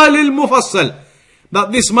طوال المفصل.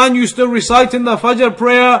 That this man used to recite in the Fajr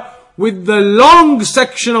prayer with the long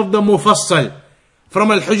section of the Mufassal,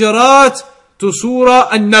 from Al-Hujurat to Surah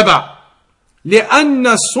An-Naba. لأن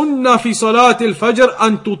السنة في صلاة الفجر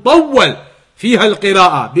أن تطول فيها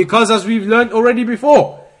القراءة. Because as we've learned already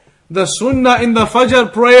before, the sunnah in the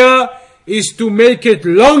Fajr prayer is to make it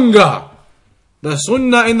longer. The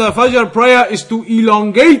sunnah in the Fajr prayer is to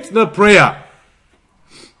elongate the prayer.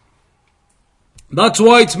 That's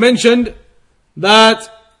why it's mentioned that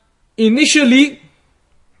initially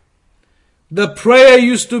the prayer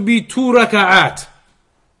used to be 2 raka'at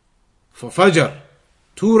for Fajr,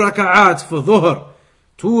 2 raka'at for Dhuhr,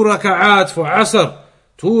 2 raka'at for Asr,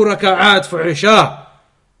 2 raka'at for Isha.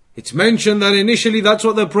 It's mentioned that initially that's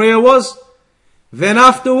what the prayer was. Then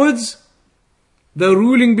afterwards, the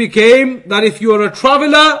ruling became that if you are a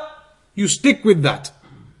traveler, you stick with that.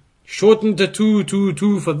 Shorten to 2, 2,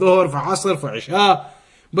 2 for Dhuhr, for Asr, for Isha.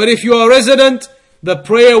 But if you are a resident, the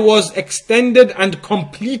prayer was extended and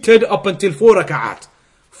completed up until 4 raka'at.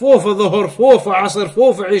 4 for Dhuhr, 4 for Asr,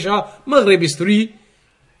 4 for Isha. Maghrib is 3.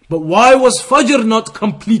 But why was Fajr not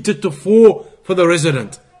completed to 4 for the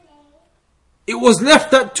resident? It was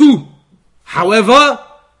left at 2. However,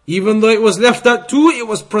 even though it was left at 2, it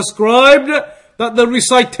was prescribed that the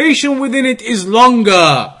recitation within it is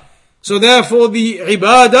longer. So therefore the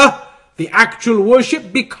ibadah, the actual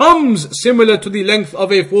worship, becomes similar to the length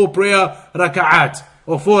of a 4 prayer raka'at,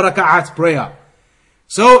 or 4 raka'at prayer.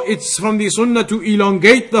 So it's from the sunnah to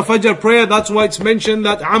elongate the Fajr prayer. That's why it's mentioned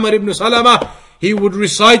that Amr ibn Salamah, he would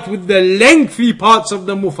recite with the lengthy parts of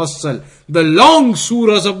the Mufassal, the long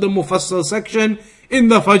surahs of the Mufassal section in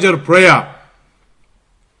the Fajr prayer.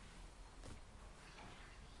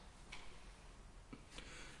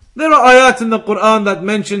 There are ayat in the Quran that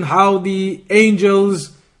mention how the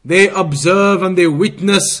angels, they observe and they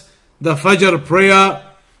witness the Fajr prayer.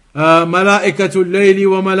 Malaikatul Layli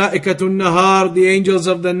wa Malaikatul Nahar, the angels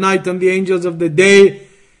of the night and the angels of the day,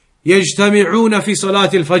 yajtami'una fi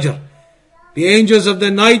salatil Fajr. The angels of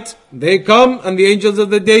the night, they come, and the angels of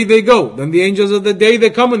the day, they go. Then the angels of the day, they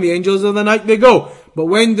come, and the angels of the night, they go. But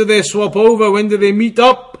when do they swap over? When do they meet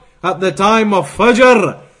up? At the time of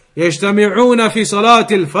Fajr. يجتمعون في صلاة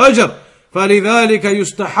الفجر فلذلك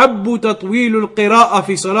يستحب تطويل القراءة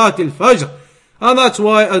في صلاة الفجر. And that's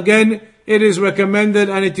why again it is recommended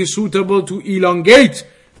and it is suitable to elongate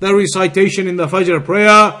the recitation in the Fajr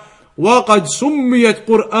prayer. وقد سميت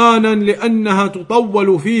قرآنا لأنها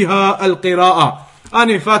تطول فيها القراءة.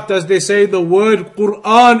 And in fact, as they say, the word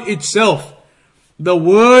Quran itself, the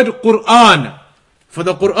word Quran, for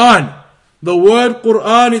the Quran, the word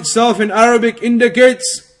Quran itself in Arabic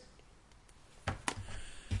indicates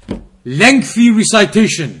lengthy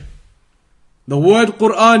recitation. The word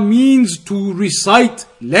Quran means to recite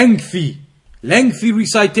lengthy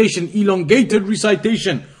recitation, elongated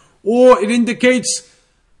recitation, or it indicates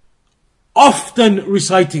often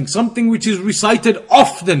reciting, something which is recited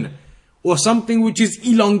often, or something which is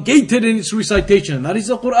elongated in its recitation. That is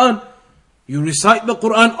the Quran. You recite the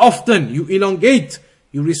Quran often. You elongate.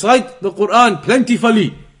 You recite the Quran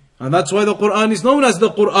plentifully. And that's why the Quran is known as the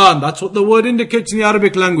Quran. That's what the word indicates in the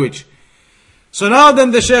Arabic language. So now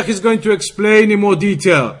then the Shaykh is going to explain in more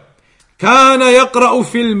detail. كان يقرأ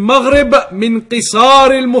في المغرب من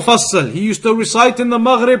قصار المفصل. He used to recite in the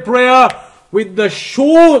Maghrib prayer with the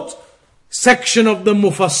short section of the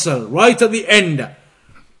Mufassal, right at the end.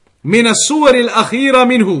 من السور الأخيرة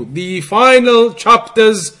منه, the final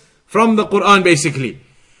chapters from the Quran basically.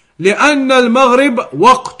 لأن المغرب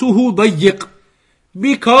وقته ضيق.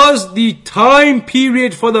 Because the time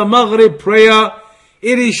period for the Maghrib prayer,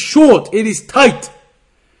 it is short, it is tight.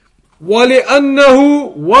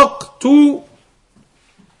 وَلِأَنَّهُ وَقْتُ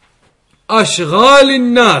أَشْغَالِ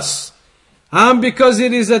النَّاسِ. And because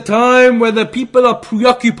it is a time where the people are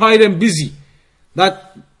preoccupied and busy.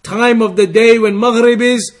 That time of the day when Maghrib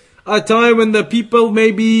is a time when the people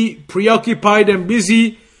may be preoccupied and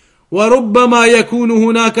busy. وَرُبَّمَا يَكُونُ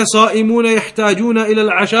هُنَاكَ صَائِمُونَ يَحْتَاجُونَ إِلَى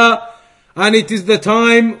الْعَشَاءِ. And it is the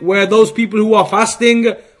time where those people who are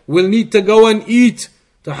fasting will need to go and eat,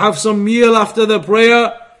 to have some meal after the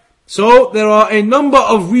prayer. So there are a number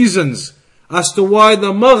of reasons as to why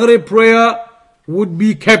the Maghrib prayer would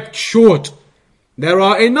be kept short. There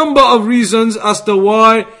are a number of reasons as to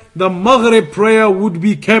why the Maghrib prayer would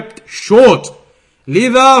be kept short.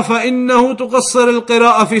 لذا فإنه تقصر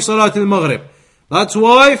القراءة في صلاة المغرب. That's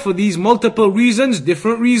why, for these multiple reasons,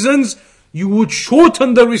 different reasons, you would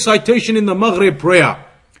shorten the recitation in the Maghrib prayer.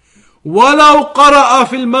 وَلَوْ قَرَأَ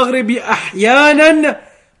فِي الْمَغْرِبِ أَحْيَانًا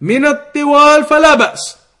مِنَ الطِّوَالِ فَلَا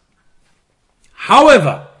بَأْسٍ.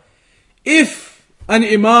 However, if an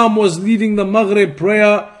imam was leading the Maghrib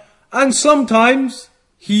prayer and sometimes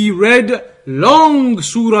he read long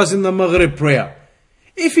surahs in the Maghrib prayer,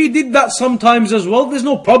 if he did that sometimes as well, there's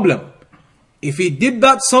no problem. If he did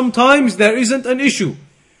that sometimes, there isn't an issue.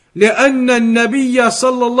 لأن النبي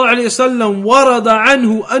صلى الله عليه وسلم ورد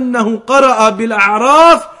عنه أنه قرأ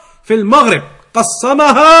بالأعراف في المغرب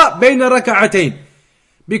قسمها بين ركعتين.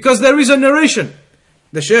 Because there is a narration.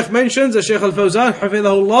 The Shaykh mentions, the Shaykh Al-Fawzan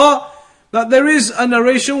حفظه that there is a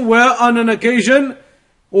narration where on an occasion,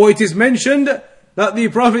 or it is mentioned that the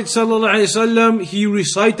Prophet sallallahu alaihi wasallam, he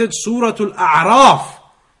recited Surah Al-A'raf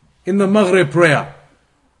in the Maghrib prayer,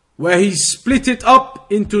 where he split it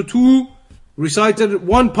up into two, recited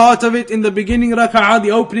one part of it in the beginning raka'ah,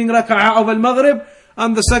 the opening raka'ah of Al-Maghrib,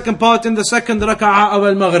 and the second part in the second raka'ah of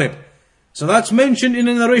Al-Maghrib. So that's mentioned in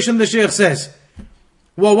the narration. The Shaykh says,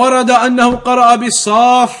 وَوَرَدَ أَنَّهُ قَرَأَ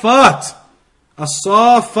بِالصَّافَّاتِ.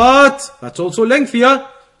 As-Saffat, that's also lengthier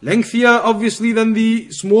obviously than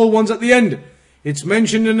the small ones at the end. It's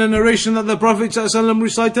mentioned in the narration that the Prophet ﷺ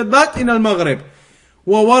recited that in Al-Maghrib.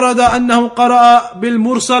 وَوَرَدَ أَنَّهُ قَرَأَ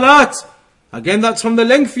بِالْمُرْسَلَاتِ. Again, that's from the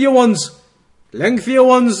lengthier ones,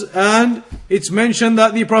 and it's mentioned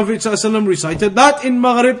that the Prophet ﷺ recited that in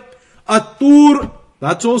Maghrib. At-Tur,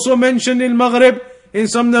 that's also mentioned in Maghrib in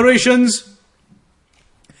some narrations.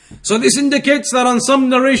 So this indicates that on some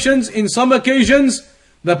narrations, in some occasions,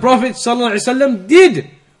 the Prophet ﷺ did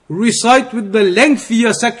recite with the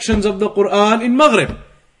lengthier sections of the Quran in Maghrib.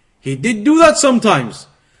 He did do that sometimes.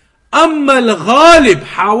 أما الغالب,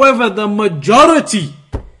 however, the majority,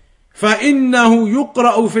 فإنه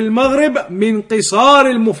يقرأ في المغرب من قصار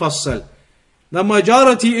المفصل. The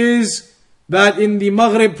majority is that in the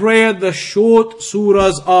Maghrib prayer, the short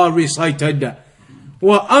surahs are recited.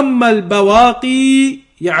 وأما البواقي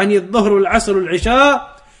يعني الظهر والعصر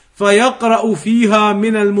والعشاء فيقرأ فيها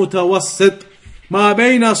من المتوسط ما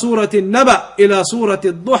بين سورة النبأ إلى سورة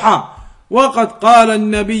الضحى. وقد قال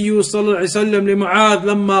النبي صلى الله عليه وسلم لمعاذ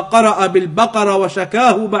لما قرأ بالبقرة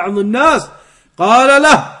وشكاه بعض الناس قال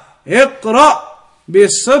له اقرأ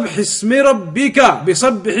بسبح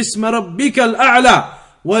اسم ربك الأعلى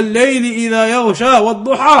والليل إذا يغشى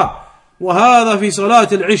والضحى وهذا في صلاة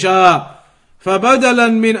العشاء. فبدلا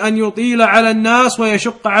من أن يطيل على الناس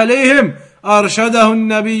ويشق عليهم أرشده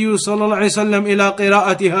النبي صلى الله عليه وسلم إلى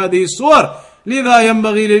قراءة هذه السور. لذا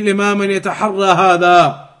ينبغي للإمام أن يتحرى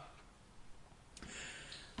هذا.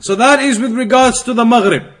 So that is with regards to the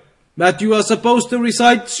Maghrib, that you are supposed to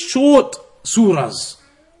recite short surahs,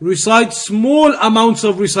 recite small amounts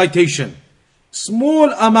of recitation.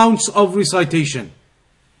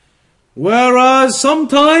 Whereas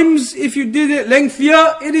sometimes if you did it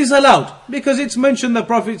lengthier, it is allowed, because it's mentioned the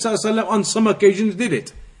Prophet ﷺ on some occasions did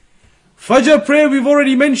it. Fajr prayer we've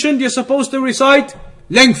already mentioned, you're supposed to recite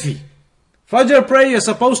lengthy.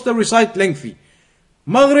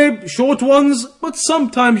 Maghrib, short ones, but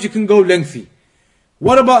sometimes you can go lengthy.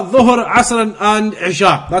 What about Dhuhr, Asr and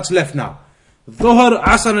Isha? That's left now. Dhuhr,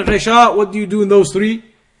 Asr and Isha, what do you do in those three?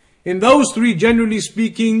 In those three, generally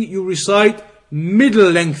speaking, you recite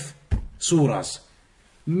middle length surahs.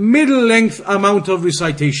 Middle length amount of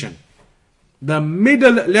recitation. The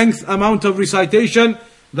middle length amount of recitation,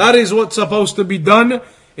 that is what's supposed to be done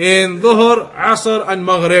in Dhuhr, Asr and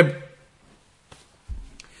Maghrib.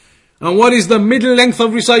 And what is the middle length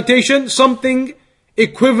of recitation? Something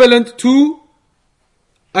equivalent to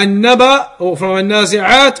An-Naba, or from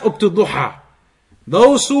An-Nazi'at up to Duha.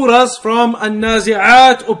 Those surahs from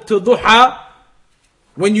An-Nazi'at up to Duha,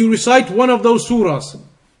 when you recite one of those surahs,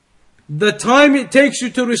 the time it takes you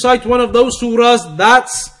to recite one of those surahs,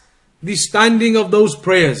 that's the standing of those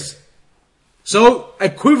prayers. So,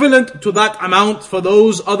 equivalent to that amount for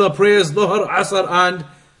those other prayers, Dhuhr, Asr and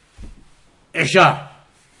Isha.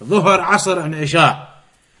 Dhuhr, Asr and Isha.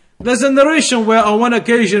 There's a narration where on one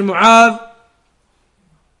occasion Mu'adh,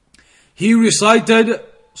 he recited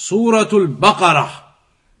Surah Al-Baqarah.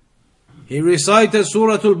 He recited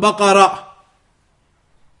Surah Al-Baqarah.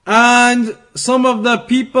 And some of the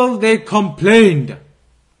people, they complained.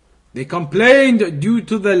 They complained due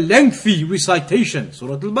to the lengthy recitation.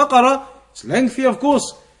 Surah Al-Baqarah, it's lengthy of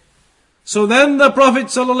course. So then the Prophet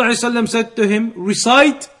ﷺ said to him,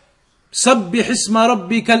 recite سَبِّحِ اسْمَ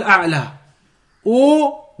رَبِّكَ الْأَعْلَى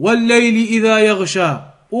or وَاللَّيْلِ إِذَا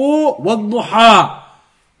يَغْشَى or وَالضُّحَى.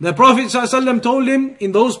 The Prophet ﷺ told him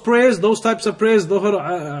in those prayers, those types of prayers,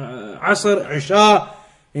 Dhuhr, Asr, Isha,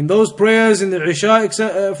 in those prayers, in the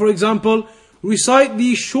Isha, for example, recite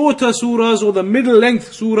the shorter surahs or the middle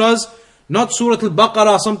length surahs, not Surah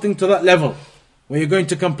Al-Baqarah, something to that level, where you're going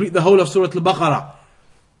to complete the whole of Surah Al-Baqarah.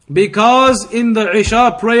 Because in the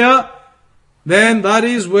Isha prayer, then that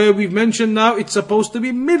is where we've mentioned now, it's supposed to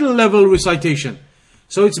be middle level recitation.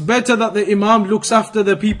 So it's better that the Imam looks after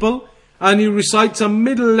the people and he recites a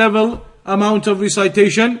middle level amount of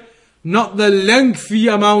recitation, not the lengthy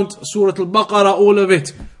amount, Surah Al-Baqarah, all of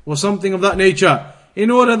it, or something of that nature,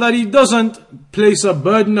 in order that he doesn't place a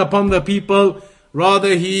burden upon the people,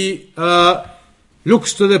 rather he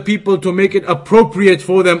looks to the people to make it appropriate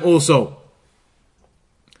for them also.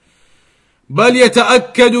 بل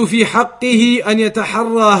يتأكد في حقه أن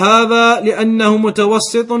يتحرى هذا لأنه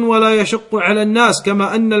متوسط ولا يشق على الناس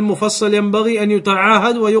كما أن المفصل ينبغي أن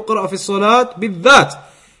يتعاهد ويقرأ في الصلاة بالذات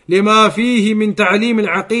لما فيه من تعليم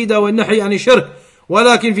العقيدة والنهي عن الشرك.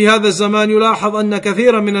 ولكن في هذا الزمان يلاحظ أن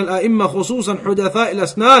كثيرا من الأئمة خصوصا حدثاء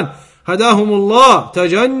الأسنان هداهم الله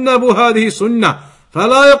تجنبوا هذه السنة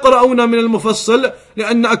فلا يقرؤون من المفصل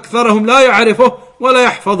لأن أكثرهم لا يعرفه ولا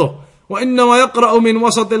يحفظه وإنما يقرأ من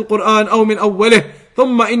وسط القرآن أو من أوله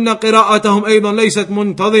ثم إن قراءتهم أيضا ليست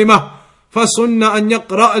منتظمة فالسنة أن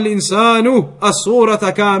يقرأ الإنسان السورة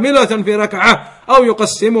كاملة في ركعة أو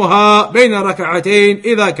يقسمها بين ركعتين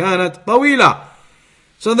إذا كانت طويلة.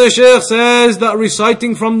 So the Shaykh says that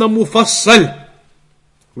reciting from the Mufassal,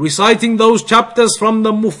 reciting those chapters from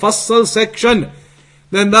the Mufassal section,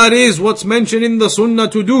 then that is what's mentioned in the Sunnah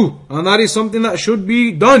to do, and that is something that should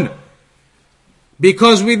be done.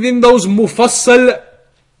 Because within those Mufassal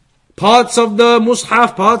parts of the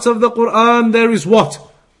Mus'haf, parts of the Quran, there is what?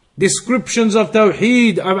 Descriptions of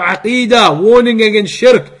Tawheed, of Aqidah, warning against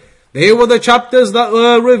Shirk. They were the chapters that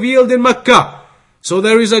were revealed in Mecca. So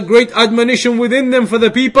there is a great admonition within them for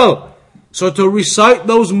the people. So to recite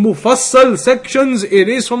those Mufassal sections, it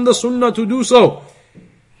is from the Sunnah to do so.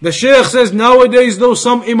 The Shaykh says nowadays, though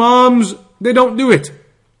some Imams, they don't do it.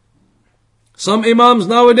 Some Imams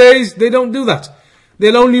nowadays, they don't do that.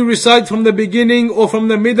 They'll only recite from the beginning or from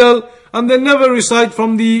the middle, and they'll never recite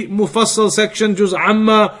from the Mufassal section, Juz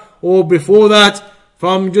Amma, or before that,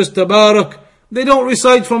 from Juz Tabarak. They don't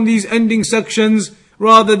recite from these ending sections,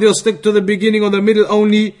 rather they'll stick to the beginning or the middle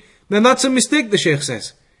only. Then that's a mistake, the Shaykh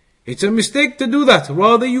says. It's a mistake to do that.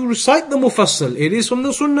 Rather you recite the Mufassal. It is from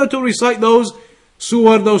the Sunnah to recite those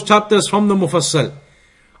surah, those chapters from the Mufassal.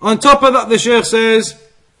 On top of that, the Shaykh says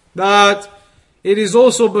that it is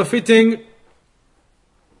also befitting,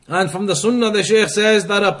 and from the Sunnah the Shaykh says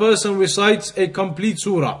that a person recites a complete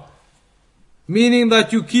surah, meaning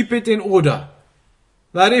that you keep it in order.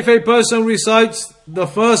 That if a person recites the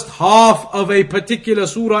first half of a particular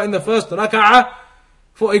surah in the first raka'ah,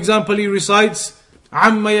 for example, he recites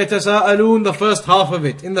Amma yatasa'alun, the first half of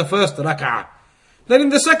it in the first raka'ah, then in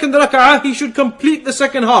the second raka'ah he should complete the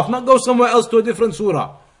second half, not go somewhere else to a different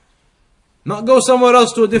surah. Not go somewhere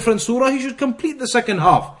else to a different surah, he should complete the second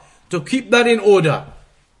half, to keep that in order.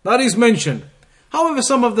 That is mentioned. However,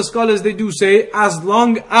 some of the scholars, they do say, as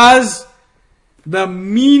long as the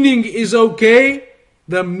meaning is okay,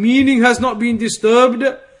 the meaning has not been disturbed,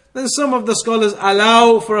 then some of the scholars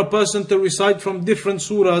allow for a person to recite from different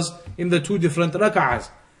surahs in the two different rak'ahs.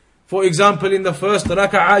 For example, in the first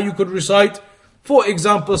rak'ah you could recite For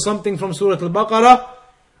example, something from Surah Al-Baqarah,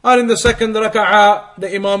 and in the second raka'ah,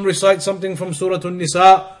 the Imam recites something from Surah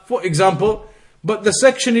An-Nisa, for example. But the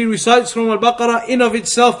section he recites from Al-Baqarah, in of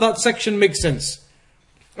itself, that section makes sense.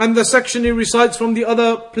 And the section he recites from the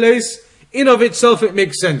other place, in of itself, it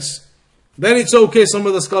makes sense. Then it's okay, some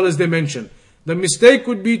of the scholars they mention. The mistake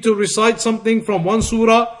would be to recite something from one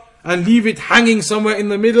surah and leave it hanging somewhere in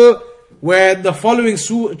the middle, where the following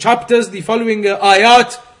chapters, the following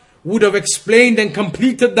ayat would have explained and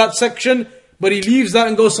completed that section, but he leaves that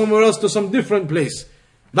and goes somewhere else to some different place.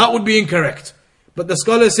 That would be incorrect. But the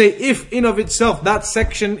scholars say, if in of itself that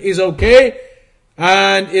section is okay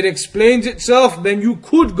and it explains itself, then you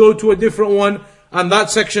could go to a different one and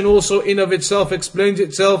that section also in of itself explains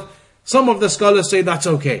itself. Some of the scholars say that's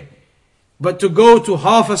okay. But to go to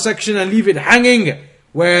half a section and leave it hanging,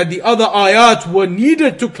 where the other ayat were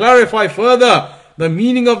needed to clarify further the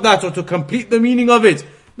meaning of that or to complete the meaning of it,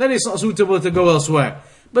 then it's not suitable to go elsewhere.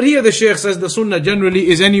 But here the Shaykh says the sunnah generally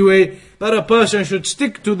is anyway that a person should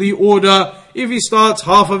stick to the order. If he starts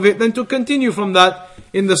half of it, then to continue from that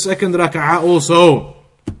in the second raka'ah also.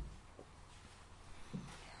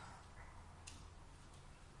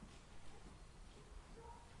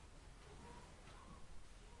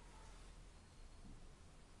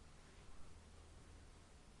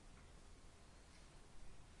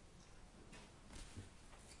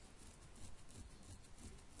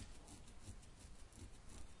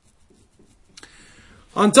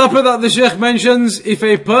 On top of that, the Shaykh mentions, if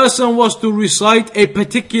a person was to recite a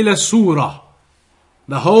particular surah,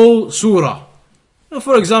 the whole surah.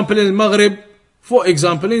 For example, in Maghrib, in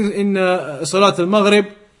Salat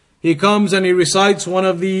al-Maghrib, he comes and he recites one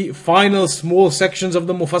of the final small sections of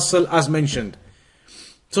the Mufassal as mentioned.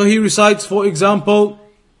 So he recites, for example,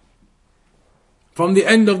 from the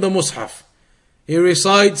end of the Mus'haf. He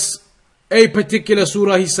recites a particular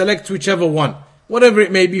surah, he selects whichever one, whatever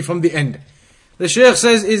it may be from the end. The Shaykh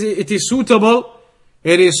says it is suitable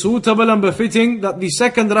and befitting that the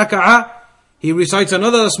second raka'ah, he recites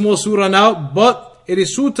another small surah now, but it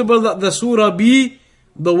is suitable that the surah be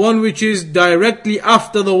the one which is directly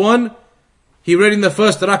after the one he read in the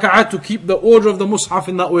first raka'ah, to keep the order of the Mus'haf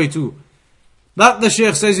in that way too. That the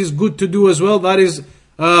Shaykh says is good to do as well. That is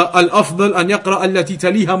al-afdal an yaqra allati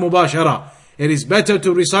taliha mubashara. It is better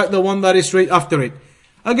to recite the one that is straight after it.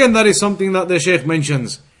 Again, that is something that the Shaykh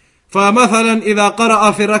mentions. فَمَثَلًا إِذَا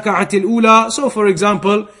قَرَأَ فِي الرَّكَعَةِ الْأُولَى. So for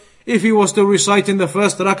example, if he was to recite in the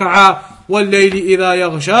first raka'ah, وَاللَّيْلِ إِذَا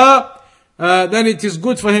يَغْشَى, then it is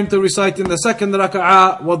good for him to recite in the second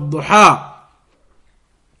raka'ah, وَالضُّحَى.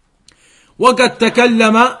 وَقَدْ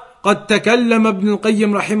تكلم ابن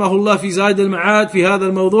القيم رحمه الله في زاد المعاد في هذا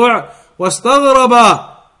الموضوع، واستغرب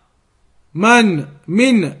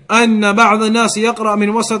من أن بعض الناس يقرأ من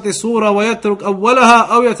وسط السورة ويترك أولها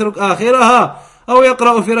أو يترك آخرها أو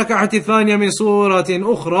يقرأ في ركعة الثانية من سورة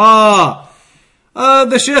أخرى.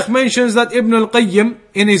 The Shaykh mentions that Ibn al-Qayyim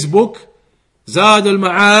in his book Zad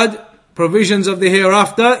al-Ma'ad, Provisions of the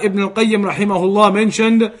Hereafter, Ibn al-Qayyim rahimahullah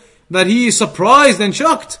mentioned that he is surprised and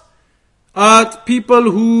shocked at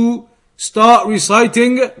people who start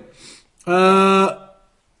reciting from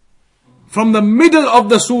the middle of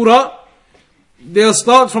the surah. They'll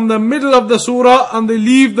start from the middle of the surah and they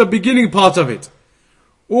leave the beginning part of it.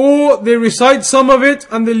 Or they recite some of it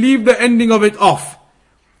and they leave the ending of it off.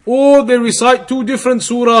 Or they recite two different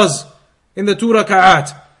surahs in the two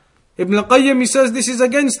raka'at. Ibn al-Qayyim, he says this is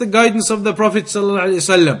against the guidance of the Prophet sallallahu alaihi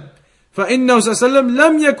wasallam. فَإِنَّهُ صلى الله عليه وسلم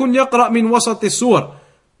لم يكن يقرأ من وسط السور.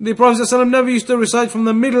 The Prophet sallallahu alaihi wasallam never used to recite from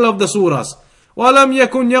the middle of the surahs. وَلَمْ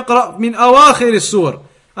يكن يقرأ من أواخر السور.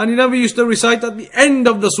 And he never used to recite at the end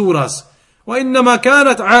of the surahs. وإنما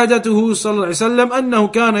كانت عادته صلى الله عليه وسلم أنه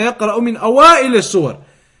كان يقرأ من أوائل السور.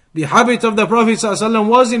 The habit of the Prophet ﷺ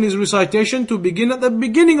was in his recitation to begin at the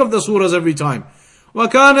beginning of the surahs every time.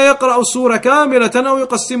 وَكَانَ يَقْرَأُ السُّورَ كَامِلَةً أَوْ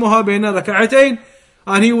يُقَسِّمُهَا بَيْنَ رَكَعَتَيْنِ.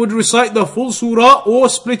 And he would recite the full surah or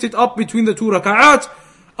split it up between the two raka'at.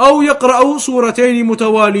 أَوْ يَقْرَأُ سُورَتَيْنِ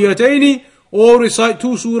مُتَوَالِيَتَيْنِ. Or recite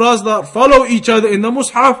two surahs that follow each other in the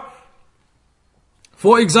Mus'haf.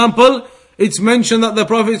 For example, it's mentioned that the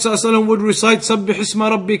Prophet ﷺ would recite سَبِّحِ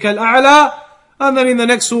اسْمَ رَبِّكَ الْأَعْلَى. And then in the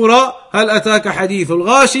next surah, هل أتاك حديث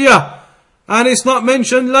الغاشية. And it's not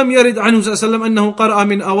mentioned لم يرد عنه صلى الله عليه وسلم أنه قرأ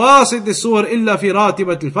من أواسط السور إلا في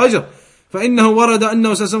راتبة الفجر. فإنه ورد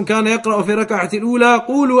أنه صلى الله عليه وسلم كان يقرأ في ركعة الأولى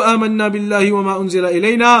قولوا آمنا بالله وما أنزل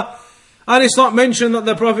إلينا. And it's not mentioned that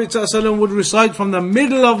the Prophet صلى الله عليه وسلم would recite from the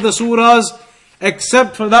middle of the surahs,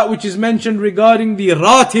 except for that which is mentioned regarding the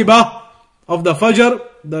ratibah of the Fajr,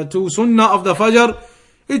 the two sunnah of the Fajr.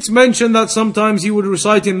 It's mentioned that sometimes he would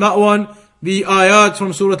recite in that one the ayat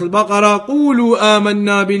from Surah Al-Baqarah, قُولُوا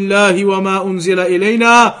آمَنَّا بِاللَّهِ وَمَا أُنزِلَ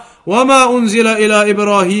إِلَيْنَا وَمَا أُنزِلَ إِلَى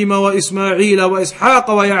إِبْرَاهِيمَ وَإِسْمَاعِيلَ وَإِسْحَاقَ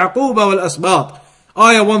وَيَعْقُوبَ وَالْأَسْبَاطِ.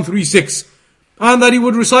 Ayah 136. And that he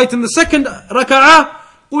would recite in the second raka'ah,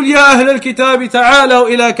 قُلْ يَا أَهْلَ الْكِتَابِ تَعَالَوْا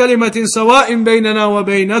إِلَى كَلِمَةٍ سَوَاءٍ بَيْنَنَا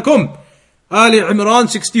وَبَيْنَكُمْ. Ali Imran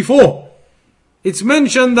 64. It's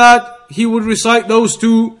mentioned that he would recite those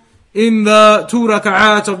two in the 2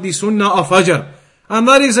 raka'at of the Sunnah of Fajr. And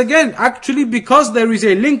that is again actually because there is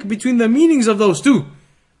a link between the meanings of those two.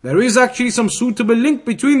 There is actually some suitable link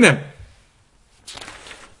between them.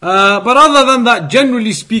 But other than that,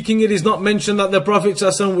 generally speaking, it is not mentioned that the Prophet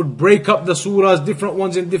ﷺ would break up the surahs, different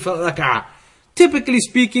ones in different raka'ah. Typically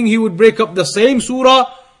speaking, he would break up the same surah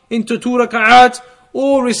into 2 raka'at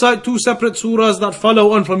or recite 2 separate surahs that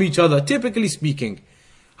follow on from each other, typically speaking.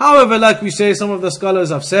 However, like we say, some of the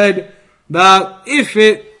scholars have said that if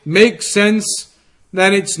it makes sense,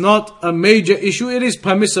 then it's not a major issue. It is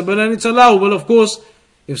permissible and it's allowable. Of course,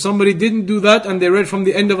 if somebody didn't do that and they read from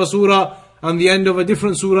the end of a surah and the end of a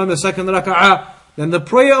different surah in the second raka'ah, then the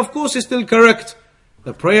prayer of course is still correct.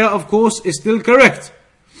 The prayer of course is still correct.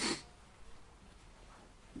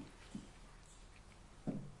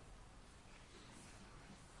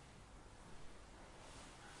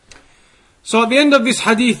 So at the end of this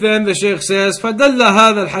hadith then the Shaykh says, فَدَلَّ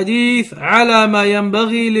هَذَا الْحَدِيث عَلَى مَا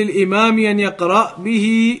يَنْبَغِي لِلْإِمَامِ أَنْ يَقْرَأْ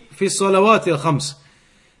بِهِ فِي الصَّلَوَاتِ الْخَمْسِ.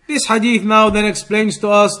 This hadith now then explains to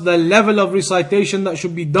us the level of recitation that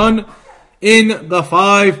should be done in the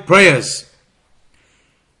 5 prayers.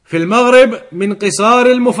 في المغرب من قصار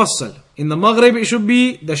المفصل. In the Maghrib it should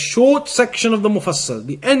be the short section of the Mufassal,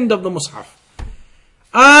 the end of the Mus'haf.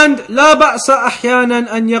 And لا بأس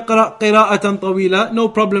أحيانا أن يقرأ قراءة طويلة. No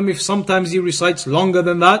problem if sometimes he recites longer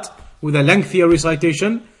than that, with a lengthier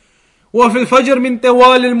recitation. وفي الفجر من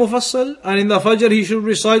طوال المفصل. And in the Fajr he should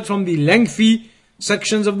recite from the lengthy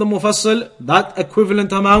sections of the Mufassal, that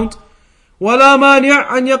equivalent amount. ولا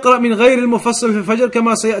مانع أن يقرأ من غير المفصل في الفجر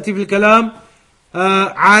كما سيأتي في الكلام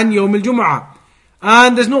عن يوم الجمعة.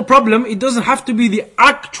 And there's no problem, it doesn't have to be the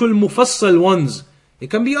actual Mufassal ones. It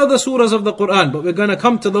can be other surahs of the Quran, but we're going to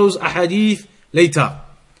come to those ahadith later.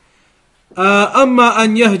 أما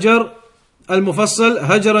أن يهجر المفصل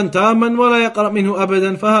هجرا تاما ولا يقرأ منه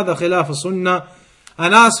أبدا فهذا خلاف السنة.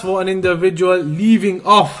 And as for an individual leaving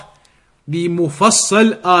off the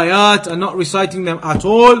Mufassal ayat and not reciting them at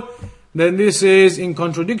all, then this is in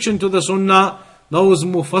contradiction to the Sunnah. Those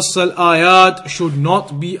Mufassal ayat should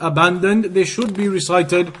not be abandoned. They should be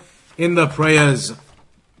recited in the prayers.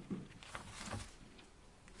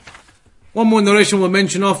 One more narration we'll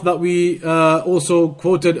mention off that we also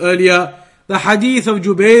quoted earlier. The hadith of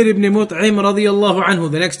Jubair ibn Mut'im رضي الله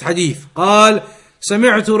عنه. The next hadith. قال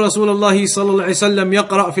سمعت رسول الله صلى الله عليه وسلم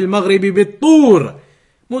يقرأ في المغرب بالطور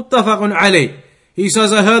متفق عليه. He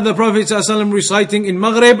says, I heard the Prophet ﷺ reciting in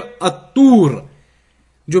Maghrib at-Tur.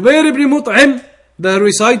 Jubair ibn Mut'im, the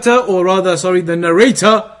reciter, or rather, the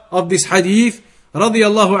narrator of this hadith,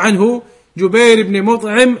 radiyallahu anhu, Jubair ibn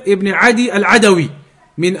Mut'im ibn Adi al-Adawi,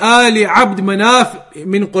 min Ali Abd Manaf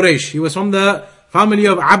min Quraysh. He was from the family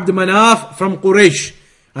of Abd Manaf from Quraysh.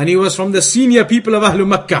 And he was from the senior people of Ahlul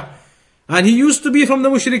Makkah. And he used to be from the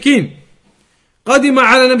Mushrikeen. قدم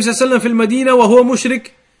على النبي صلى الله عليه وسلم في المدينة وهو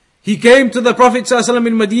مشرك. He came to the Prophet ﷺ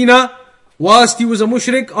in Medina whilst he was a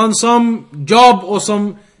mushrik on some job or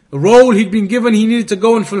some role he'd been given he needed to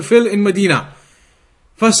go and fulfill in Medina.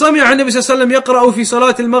 فسمع النبي صلى الله عليه وسلم يقرأ في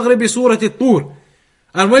صلاة المغرب سورة الطور.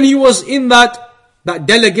 And when he was in that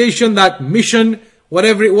delegation, that mission,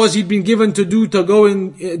 whatever it was he'd been given to do, to go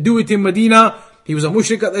and do it in Medina, he was a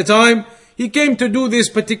mushrik at the time. He came to do this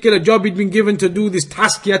particular job he'd been given to do, this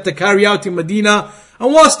task he had to carry out in Medina.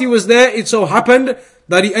 And whilst he was there, it so happened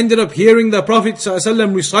that he ended up hearing the Prophet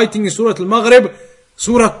ﷺ reciting in Surah Al-Maghrib,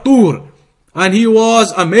 Surah Tur. And he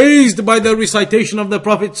was amazed by the recitation of the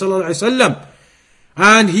Prophet ﷺ.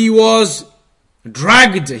 And he was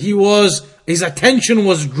dragged, his attention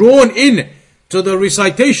was drawn in to the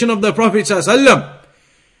recitation of the Prophet ﷺ.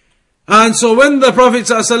 And so when the Prophet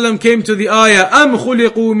ﷺ came to the ayah, أَمْ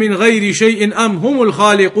خُلِقُوا مِنْ غَيْرِ شَيْءٍ أَمْ هُمُ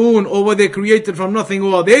الْخَالِقُونَ, or were they created from nothing,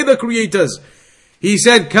 or are they the creators? He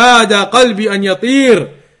said, كَادَ قَلْبِي أَنْ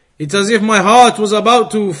يَطِيرُ. It's as if my heart was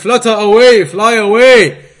about to flutter away, fly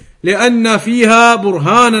away. لِأَنَّ فِيهَا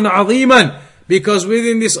بُرْهَانًا عَظِيمًا. Because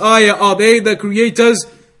within this ayah, are they the creators,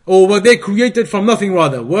 or were they created from nothing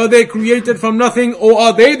rather? Were they created from nothing, or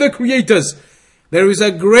are they the creators? There is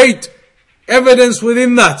a great evidence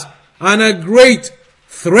within that, and a great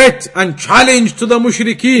threat and challenge to the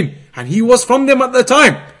mushrikeen. And he was from them at the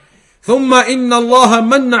time. ثُمَّ إِنَّ اللَّهَ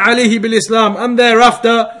مَنَّ عَلَيْهِ بِالْإِسْلَامِ. And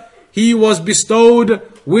thereafter, he was bestowed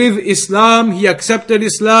with Islam. He accepted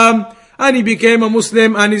Islam and he became a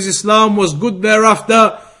Muslim, and his Islam was good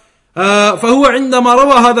thereafter. فهو عندما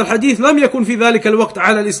روى هذا الحديث لم يكن في ذلك الوقت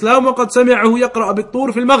على الإسلام وقد سمعه يقرأ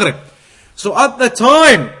بالطور في المغرب. So at the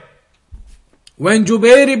time when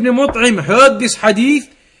Jubair ibn Mut'im heard this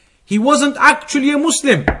hadith, he wasn't actually a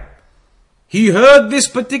Muslim. He heard this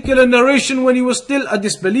particular narration when he was still a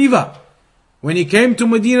disbeliever. When he came to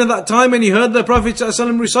Medina that time and he heard the Prophet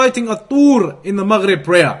ﷺ reciting at-Tur in the Maghrib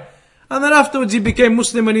prayer. And then afterwards he became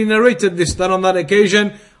Muslim and he narrated this, that on that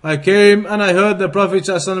occasion I came and I heard the Prophet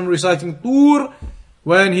ﷺ reciting Tur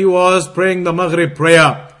when he was praying the Maghrib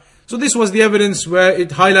prayer. So this was the evidence where it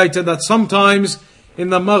highlighted that sometimes in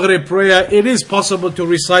the Maghrib prayer it is possible to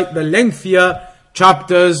recite the lengthier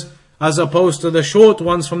chapters as opposed to the short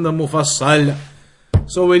ones from the Mufassal.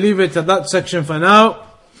 So we leave it at that section for now.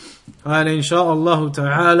 And insha'Allah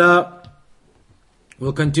ta'ala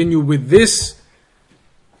we'll continue with this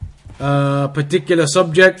particular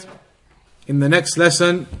subject in the next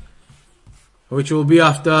lesson, which will be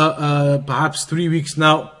after perhaps 3 weeks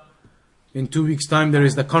now. In 2 weeks time there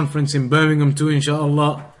is the conference in Birmingham too,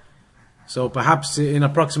 insha'Allah. So perhaps in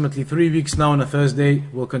approximately 3 weeks now on a Thursday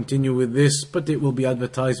we'll continue with this, but it will be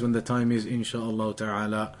advertised when the time is, insha'Allah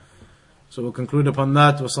ta'ala. So we'll conclude upon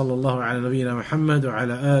that. وصلى الله على نبينا محمد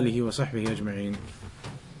وعلى آله وصحبه أجمعين.